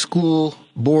being a school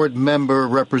board member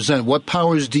represent? What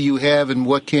powers do you have, and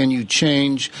what can you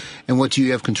change, and what do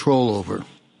you have control over?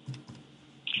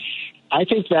 I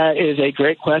think that is a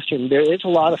great question. There is a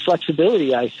lot of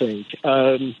flexibility, I think.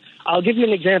 I'll give you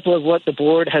an example of what the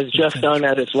board has just done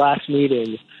at its last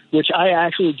meeting, which I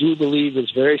actually do believe is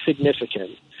very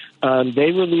significant.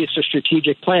 They released a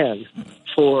strategic plan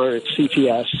for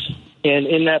CPS, and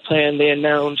in that plan they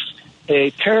announced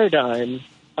a paradigm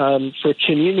for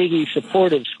community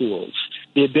supportive schools,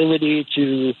 the ability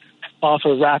to offer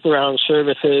wraparound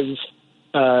services,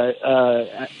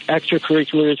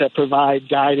 extracurriculars that provide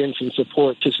guidance and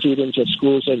support to students at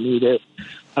schools that need it.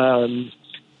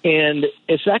 And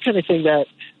it's that kind of thing that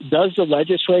does the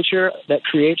legislature that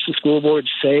creates the school board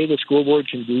say the school board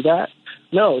can do that?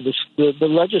 No, the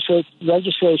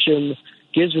legislation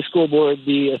gives the school board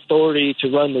the authority to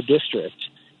run the district.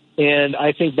 And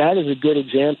I think that is a good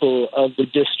example of the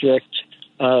district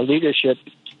leadership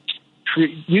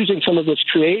using some of its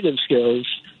creative skills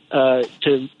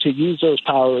to use those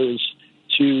powers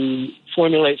to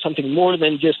formulate something more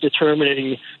than just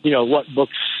determining, what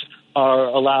books are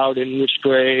allowed in which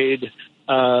grade,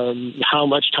 how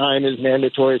much time is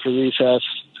mandatory for recess.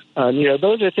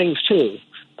 Those are things too.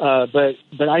 But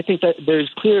I think that there's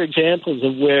clear examples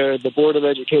of where the Board of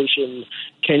Education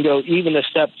can go even a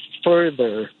step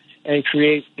further and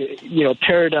create,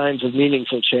 paradigms of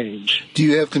meaningful change. Do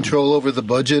you have control over the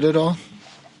budget at all?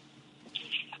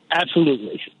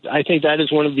 Absolutely. I think that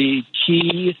is one of the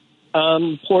key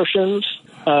portions.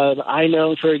 I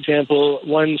know, for example,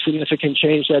 one significant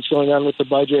change that's going on with the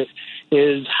budget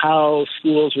is how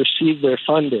schools receive their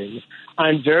funding.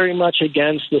 I'm very much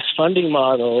against this funding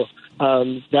model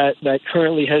that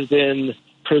currently has been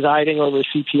presiding over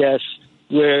CPS,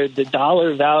 where the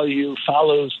dollar value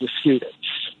follows the students.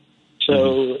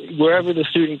 So wherever the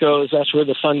student goes, that's where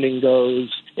the funding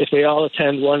goes. If they all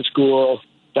attend one school,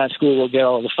 that school will get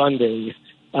all the funding.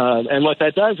 And what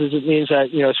that does is it means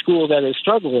that, a school that is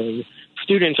struggling,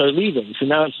 students are leaving. So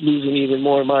now it's losing even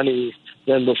more money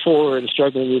than before and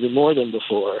struggling even more than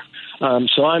before.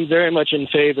 So I'm very much in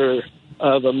favor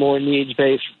of a more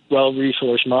needs-based,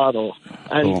 well-resourced model.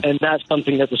 And that's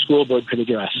something that the school board could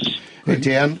address. Hey,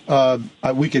 Dan,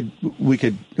 we could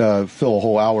fill a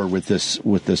whole hour with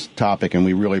this topic, and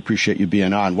we really appreciate you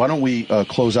being on. Why don't we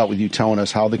close out with you telling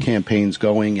us how the campaign's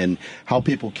going and how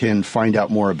people can find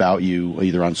out more about you,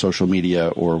 either on social media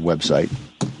or website?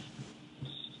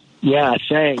 Yeah,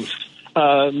 thanks.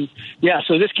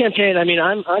 So this campaign,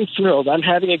 I'm thrilled. I'm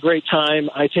having a great time.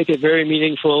 I take it very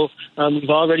meaningful. We've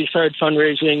already started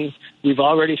fundraising. We've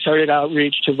already started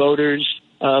outreach to voters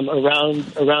around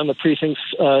the precincts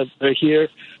here.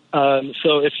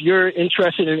 So if you're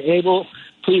interested and able,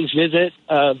 please visit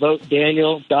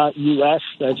votedaniel.us.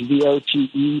 That's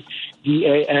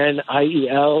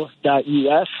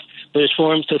VOTEDANIEL.us. There's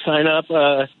forms to sign up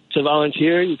to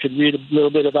volunteer. You could read a little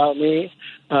bit about me.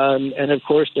 And, of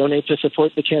course, donate to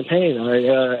support the campaign. I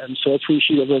am so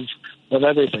appreciative of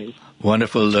everything.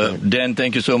 Wonderful. Dan,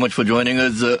 thank you so much for joining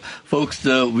us. Folks,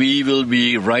 we will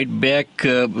be right back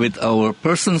with our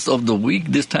Persons of the Week.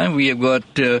 This time we have got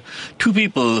two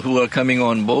people who are coming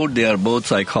on board. They are both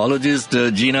psychologists,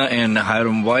 Gina and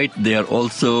Hiram White. They are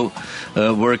also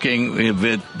working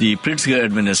with the Pritzker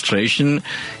administration.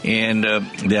 And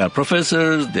they are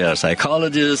professors, they are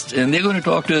psychologists, and they're going to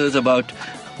talk to us about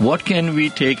what can we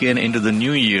take into the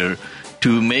new year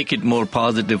to make it more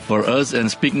positive for us.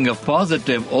 And speaking of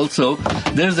positive, also,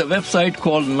 there's a website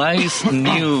called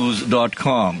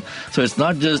nicenews.com. So it's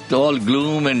not just all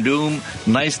gloom and doom,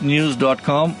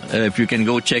 nicenews.com. If you can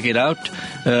go check it out.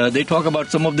 They talk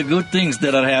about some of the good things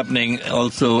that are happening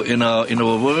also in our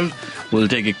world. We'll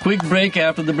take a quick break.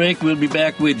 After the break, we'll be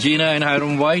back with Gina and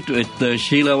Hiram White, with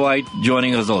Sheila White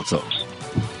joining us also.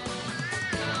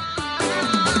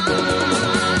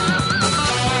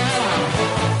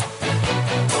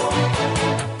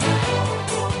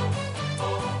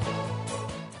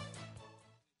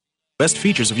 best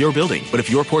features of your building. But if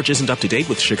your porch isn't up to date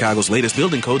with Chicago's latest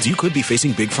building codes, you could be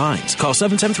facing big fines. Call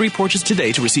 773-PORCHES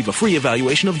today to receive a free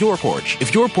evaluation of your porch.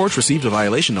 If your porch received a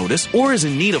violation notice or is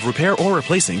in need of repair or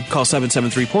replacing, call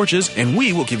 773-PORCHES and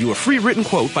we will give you a free written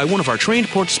quote by one of our trained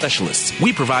porch specialists.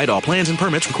 We provide all plans and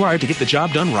permits required to get the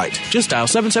job done right. Just dial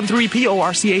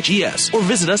 773-PORCHES or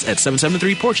visit us at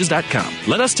 773porches.com.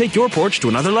 Let us take your porch to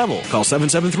another level. Call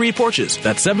 773-PORCHES.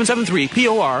 That's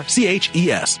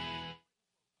 773-PORCHES.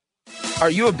 Are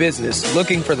you a business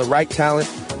looking for the right talent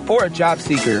or a job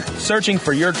seeker searching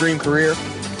for your dream career?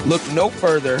 Look no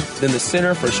further than the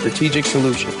Center for Strategic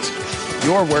Solutions,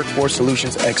 your workforce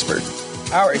solutions expert.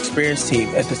 Our experienced team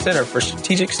at the Center for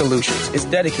Strategic Solutions is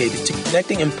dedicated to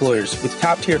connecting employers with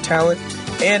top-tier talent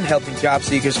and helping job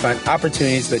seekers find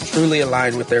opportunities that truly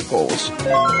align with their goals.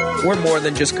 We're more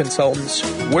than just consultants.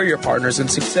 We're your partners in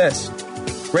success.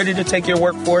 Ready to take your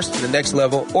workforce to the next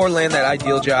level or land that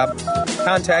ideal job?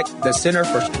 Contact the Center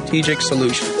for Strategic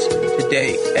Solutions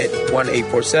today at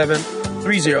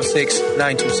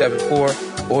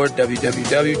 1-847-306-9274 or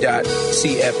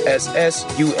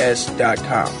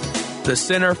www.cfssus.com. The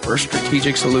Center for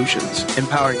Strategic Solutions,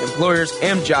 empowering employers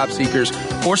and job seekers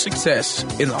for success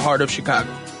in the heart of Chicago.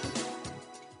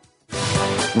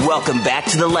 Welcome back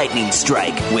to the Lightning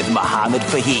Strike with Mohammed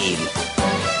Fahim.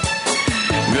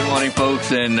 Good morning,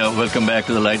 folks, and welcome back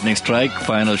to the Lightning Strike,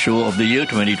 final show of the year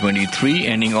 2023,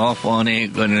 ending off on a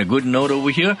good note over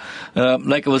here.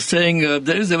 Like I was saying,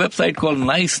 there is a website called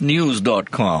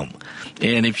nicenews.com.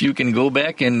 And if you can go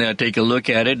back and take a look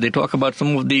at it, they talk about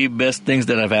some of the best things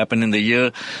that have happened in the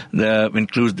year. That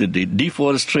includes the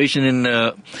deforestation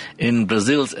in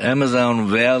Brazil's Amazon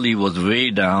Valley was way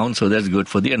down, so that's good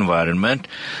for the environment.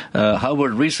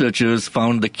 Harvard researchers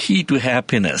found the key to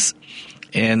happiness.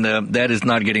 And that is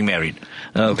not getting married.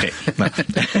 Okay.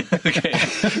 Okay.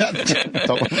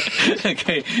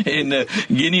 Okay. And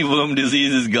guinea worm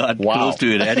diseases got close to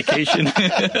eradication.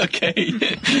 Okay.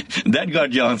 That got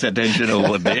John's attention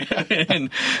over there. And,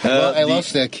 I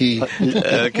lost that key.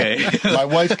 Okay. My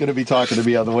wife's going to be talking to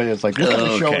me on the way. It's like, what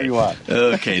kind of show are you on?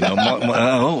 Okay. No,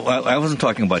 I wasn't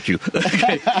talking about you.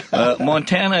 Okay.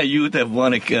 Montana youth have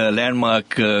won a landmark,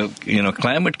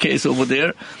 climate case over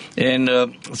there. And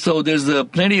so there's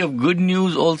plenty of good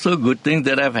news, also good things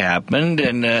that have happened.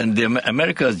 And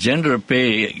America's gender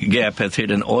pay gap has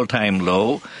hit an all-time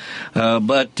low.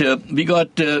 But we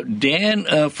got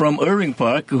Dan from Irving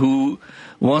Park who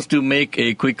wants to make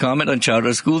a quick comment on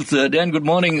charter schools. Dan, good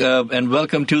morning and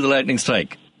welcome to the Lightning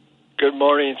Strike. Good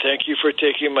morning. Thank you for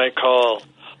taking my call.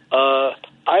 I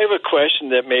have a question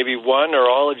that maybe one or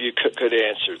all of you could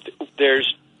answer.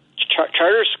 There's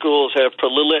charter schools have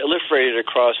proliferated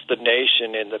across the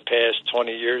nation in the past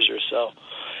 20 years or so,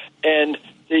 and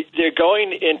they're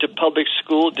going into public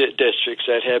school districts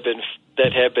that have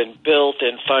been built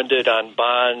and funded on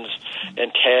bonds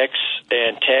and tax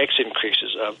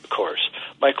increases, of course.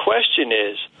 My question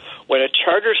is, when a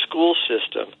charter school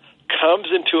system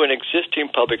comes into an existing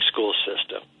public school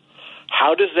system,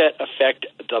 how does that affect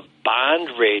the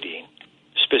bond rating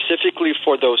specifically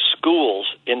for those schools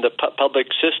in the public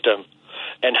system,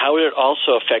 and how would it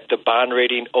also affect the bond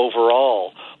rating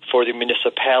overall for the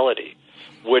municipality?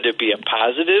 Would it be a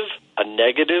positive, a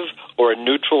negative, or a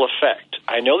neutral effect?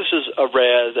 I know this is a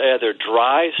rather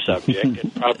dry subject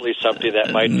and probably something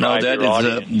that might drive your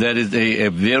audience. That is a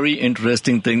very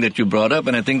interesting thing that you brought up,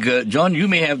 and I think, John, you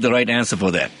may have the right answer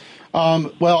for that.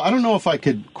 Well, I don't know if I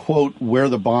could quote where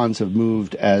the bonds have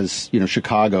moved as,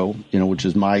 Chicago, which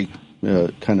is my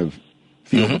kind of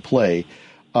field of play.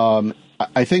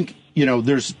 I think,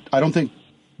 I don't think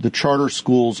the charter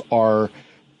schools are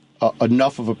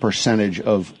enough of a percentage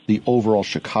of the overall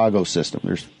Chicago system.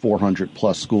 There's 400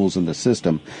 plus schools in the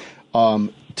system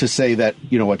to say that,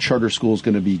 a charter school is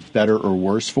going to be better or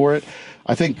worse for it.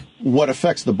 I think what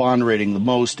affects the bond rating the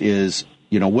most is,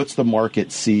 what's the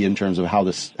market see in terms of how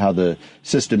the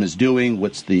system is doing?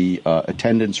 What's the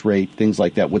attendance rate? Things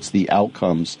like that. What's the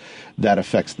outcomes that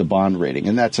affects the bond rating?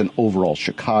 And that's an overall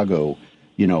Chicago,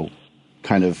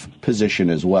 kind of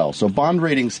position as well. So bond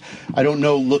ratings, I don't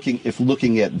know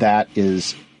looking at that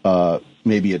is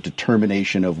maybe a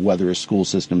determination of whether a school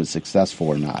system is successful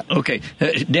or not. Okay.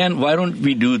 Dan, why don't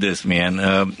we do this,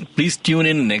 man? Please tune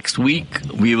in next week.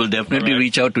 We will definitely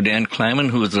reach out to Dan Kleiman,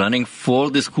 who is running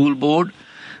for the school board,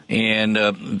 and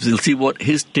we'll see what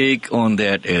his take on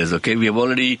that is. Okay, we have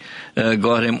already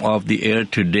got him off the air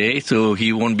today, so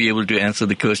he won't be able to answer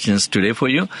the questions today for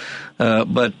you.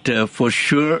 But for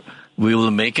sure, we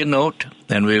will make a note,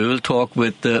 and we will talk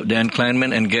with Dan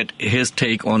Kleinman and get his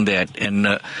take on that, and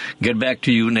get back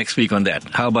to you next week on that.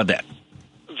 How about that?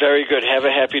 Very good. Have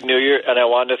a happy New Year, and I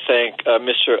want to thank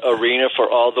Mr. Arena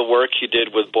for all the work he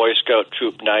did with Boy Scout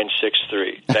Troop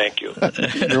 963. Thank you.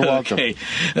 You're welcome. Okay.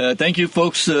 Thank you,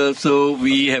 folks. So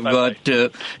we have got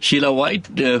Sheila White,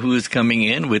 who is coming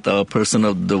in with our Person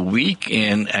of the Week,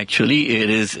 and actually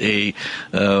it is a,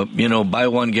 buy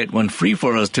one, get one free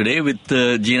for us today with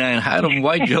Gina and Hiram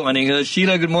White joining us.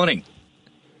 Sheila, good morning.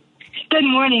 Good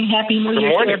morning. Happy New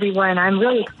Year to everyone. I'm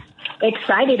really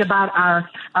excited about our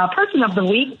Person of the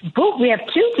Week. We have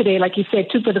two today, like you said,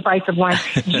 two for the price of one.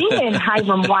 Gina and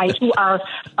Hiram White, who are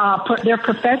they're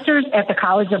professors at the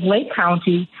College of Lake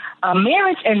County,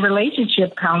 marriage and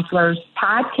relationship counselors,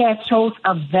 podcast hosts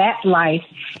of That Life,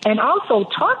 and also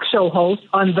talk show hosts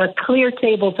on the Clear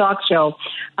Table Talk Show.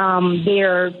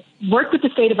 They're worked with the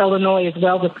state of Illinois as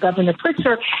well with Governor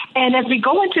Pritzker. And as we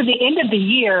go into the end of the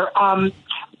year,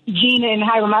 Gina and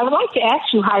Hiram, I would like to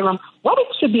ask you, Hiram, what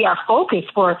should be our focus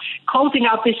for closing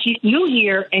out this new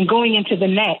year and going into the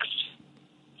next?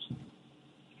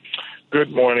 Good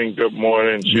morning,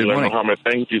 Sheila and Muhammad.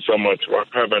 Thank you so much for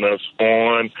having us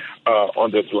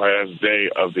on this last day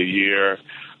of the year.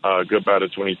 Goodbye to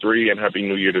 23 and Happy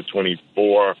New Year to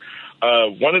 24.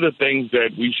 One of the things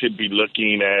that we should be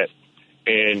looking at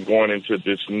and going into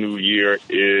this new year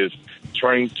is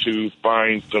trying to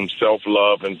find some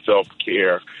self-love and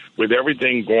self-care. With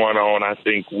everything going on, I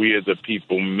think we as a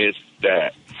people miss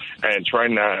that. And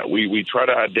we try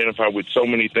to identify with so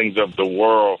many things of the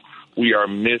world, we are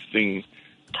missing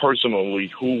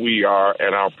personally who we are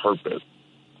and our purpose.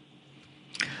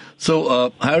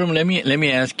 So, Hiram, let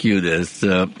me ask you this.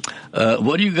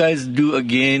 What do you guys do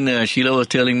again? Sheila was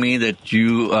telling me that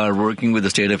you are working with the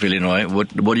state of Illinois. What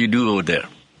do you do over there?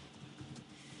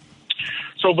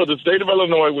 So for the state of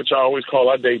Illinois, which I always call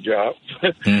our day job,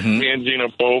 me and Gina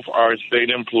both are state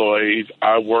employees.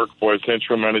 I work for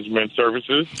Central Management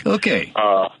Services. Okay.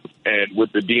 And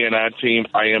with the DNI team,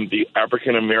 I am the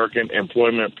African American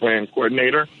Employment Plan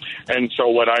Coordinator. And so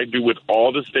what I do with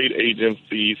all the state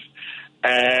agencies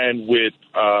and with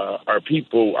our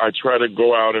people, I try to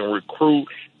go out and recruit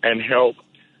and help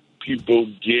people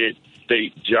get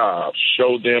state jobs,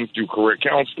 show them through career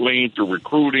counseling, through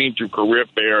recruiting, through career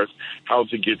fairs, how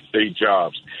to get state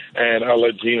jobs. And I'll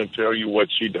let Gina tell you what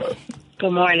she does.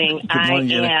 Good morning. I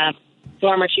am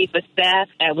former chief of staff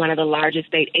at one of the largest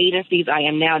state agencies. I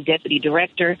am now deputy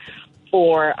director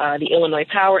for the Illinois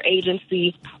Power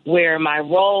Agency, where my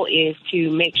role is to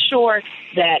make sure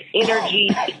that energy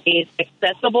is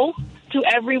accessible to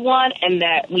everyone and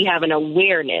that we have an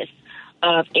awareness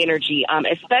of energy,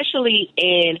 especially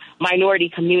in minority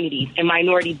communities and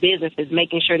minority businesses,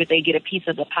 making sure that they get a piece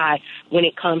of the pie when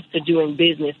it comes to doing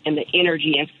business in the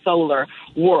energy and solar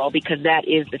world, because that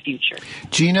is the future.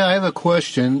 Gina, I have a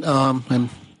question. I'm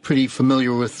pretty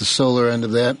familiar with the solar end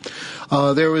of that.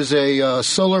 There was a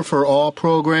Solar for All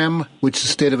program, which the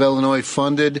state of Illinois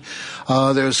funded.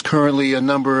 There's currently a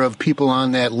number of people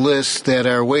on that list that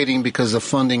are waiting because the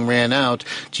funding ran out.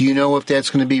 Do you know if that's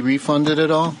going to be refunded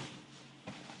at all?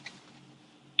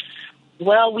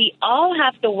 Well, we all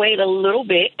have to wait a little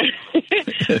bit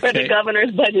for the governor's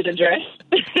budget address.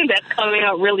 That's coming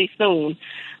out really soon.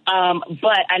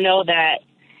 But I know that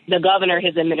the governor,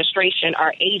 his administration,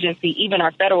 our agency, even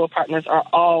our federal partners are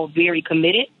all very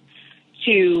committed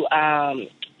to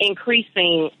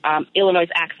increasing Illinois'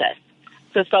 access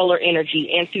to solar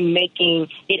energy and to making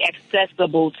it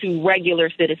accessible to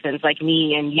regular citizens like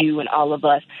me and you and all of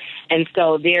us. And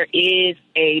so there is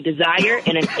a desire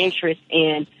and an interest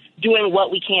in doing what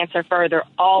we can to further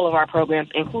all of our programs,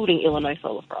 including Illinois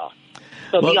Solar for All.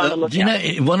 So be on the lookout.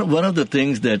 Gina, one of the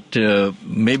things that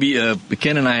maybe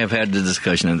Ken and I have had this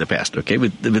discussion in the past, okay,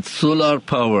 with solar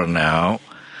power now,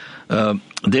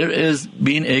 there has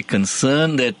been a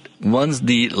concern that once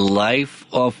the life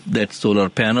of that solar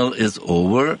panel is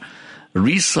over,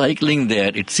 recycling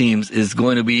that, it seems, is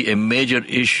going to be a major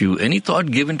issue. Any thought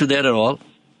given to that at all?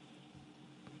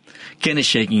 Ken is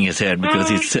shaking his head because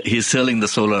he's selling the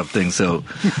solar thing. So,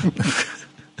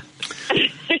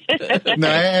 no,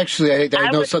 I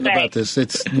know something about this.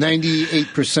 It's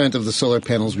 98% of the solar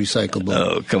panels recyclable.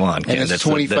 Oh, come on, Ken. And it's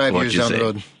 25 years down the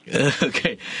road.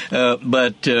 Okay,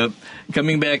 but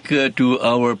coming back to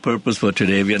our purpose for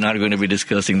today, we are not going to be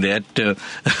discussing that.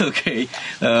 Okay,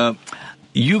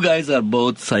 you guys are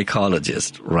both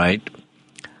psychologists, right?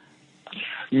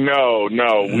 No.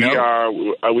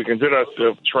 We consider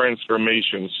ourselves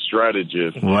transformation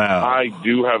strategists. Wow. I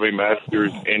do have a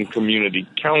master's in community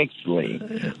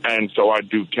counseling, and so I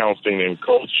do counseling and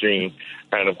coaching.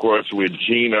 And, of course, with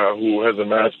Gina, who has a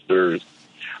master's,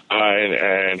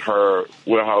 and her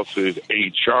wheelhouse is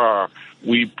HR,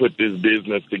 we put this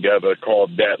business together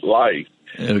called That Life.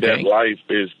 that life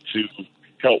is to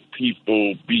help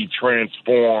people be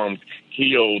transformed,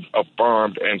 healed,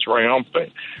 affirmed, and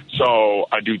triumphant. So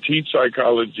I do teach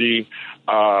psychology.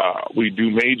 We do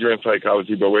major in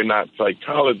psychology, but we're not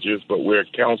psychologists, but we're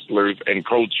counselors and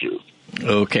coaches.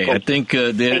 Okay, I think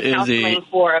there is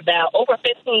for about over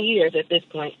 15 years at this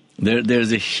point.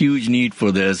 There's a huge need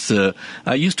for this.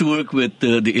 I used to work with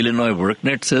the Illinois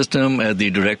WorkNet system as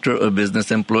the Director of Business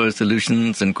Employer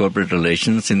Solutions and Corporate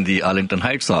Relations in the Arlington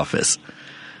Heights office.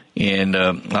 And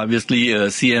obviously,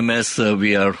 CMS,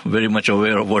 we are very much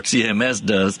aware of what CMS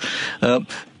does.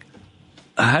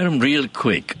 Hiram, real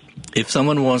quick, if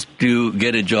someone wants to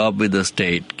get a job with the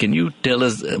state, can you tell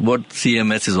us what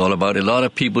CMS is all about? A lot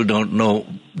of people don't know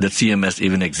that CMS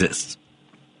even exists.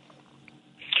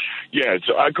 Yeah,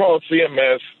 so I call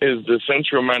CMS is the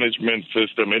central management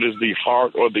system. It is the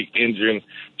heart or the engine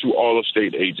to all of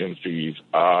state agencies.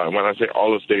 When I say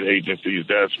all of state agencies,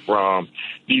 that's from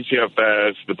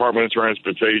DCFS, Department of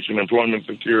Transportation, Employment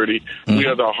Security. Mm-hmm. We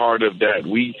are the heart of that.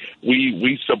 We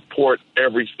support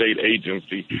every state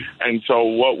agency. And so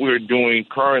what we're doing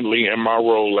currently in my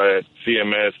role at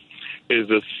CMS is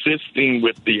assisting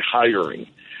with the hiring.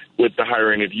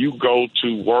 If you go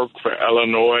to Work for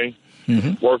Illinois,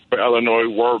 Work for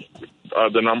Illinois,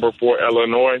 the number 4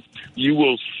 Illinois, you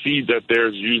will see that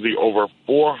there's usually over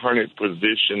 400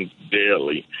 positions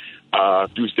daily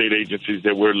through state agencies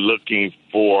that we're looking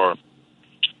for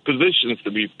positions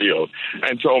to be filled.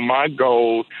 And so my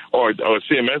goal, or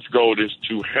CMS goal, is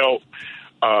to help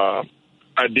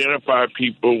identify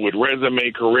people with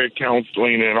resume, career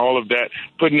counseling, and all of that,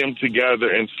 putting them together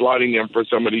and slotting them for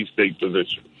some of these state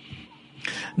positions.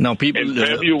 Now, people in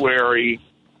February.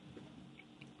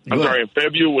 In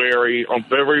February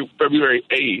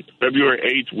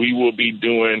 8th, we will be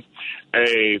doing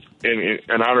in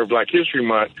honor of Black History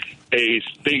Month, a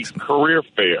state career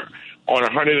fair on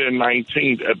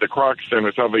 119th at the Kroc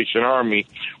Center, Salvation Army,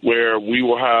 where we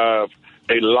will have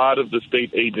a lot of the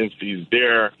state agencies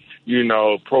there,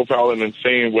 profiling and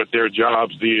saying what their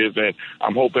jobs is, and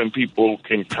I'm hoping people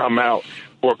can come out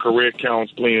for career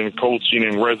counseling and coaching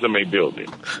and resume building.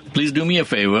 Please do me a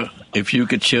favor. If you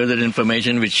could share that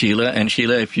information with Sheila, and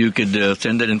Sheila, if you could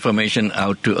send that information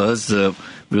out to us,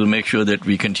 we'll make sure that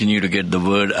we continue to get the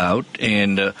word out.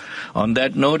 And on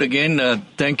that note, again,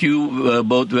 thank you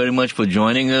both very much for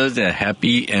joining us. A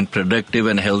happy and productive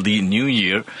and healthy new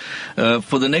year.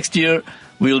 For the next year,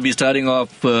 we'll be starting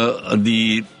off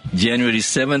the January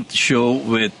 7th show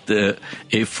with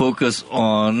a focus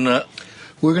on...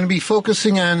 We're going to be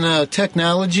focusing on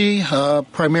technology,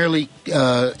 primarily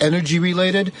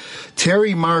energy-related.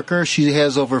 Terry Marker, she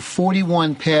has over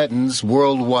 41 patents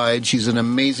worldwide. She's an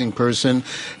amazing person,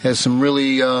 has some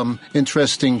really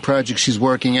interesting projects she's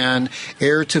working on.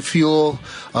 Air to fuel,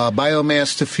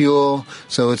 biomass to fuel,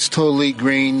 so it's totally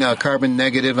green, carbon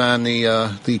negative on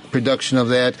the production of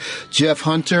that. Jeff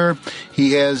Hunter,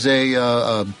 he has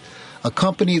a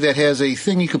company that has a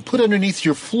thing you can put underneath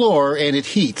your floor and it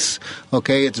heats.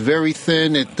 Okay, it's very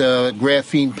thin.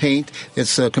 Graphene paint.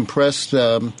 It's compressed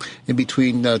in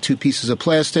between two pieces of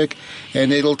plastic,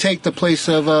 and it'll take the place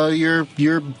of your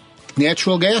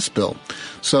natural gas bill.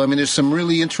 So, there's some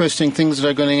really interesting things that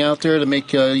are going out there to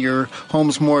make your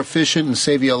homes more efficient and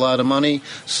save you a lot of money.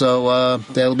 So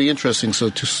that'll be interesting.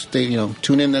 So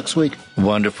tune in next week.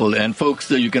 Wonderful. And folks,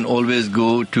 you can always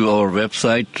go to our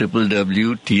website,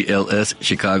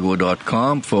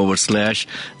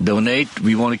 www.tlschicago.com/donate.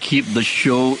 We want to keep the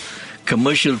show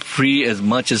commercial-free as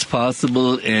much as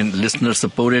possible and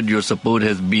listener-supported. Your support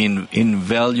has been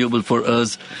invaluable for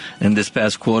us in this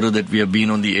past quarter that we have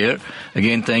been on the air.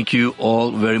 Again, thank you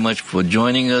all very much for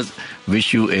joining us.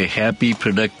 Wish you a happy,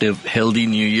 productive, healthy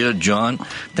new year. John,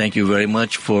 thank you very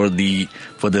much for the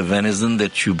venison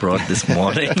that you brought this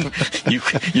morning.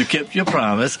 You kept your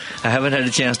promise. I haven't had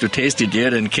a chance to taste it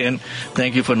yet. And Ken,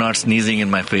 thank you for not sneezing in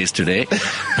my face today.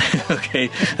 Okay.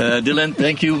 Dylan,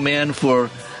 thank you, man, for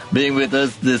being with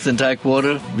us this entire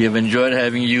quarter. We have enjoyed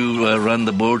having you run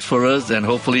the boards for us, and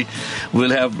hopefully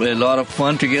we'll have a lot of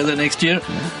fun together next year.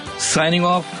 Signing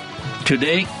off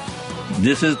today,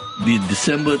 this is the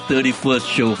December 31st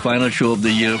show, final show of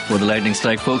the year for the Lightning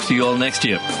Strike. Folks, see you all next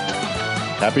year.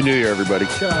 Happy New Year, everybody.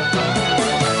 Ciao.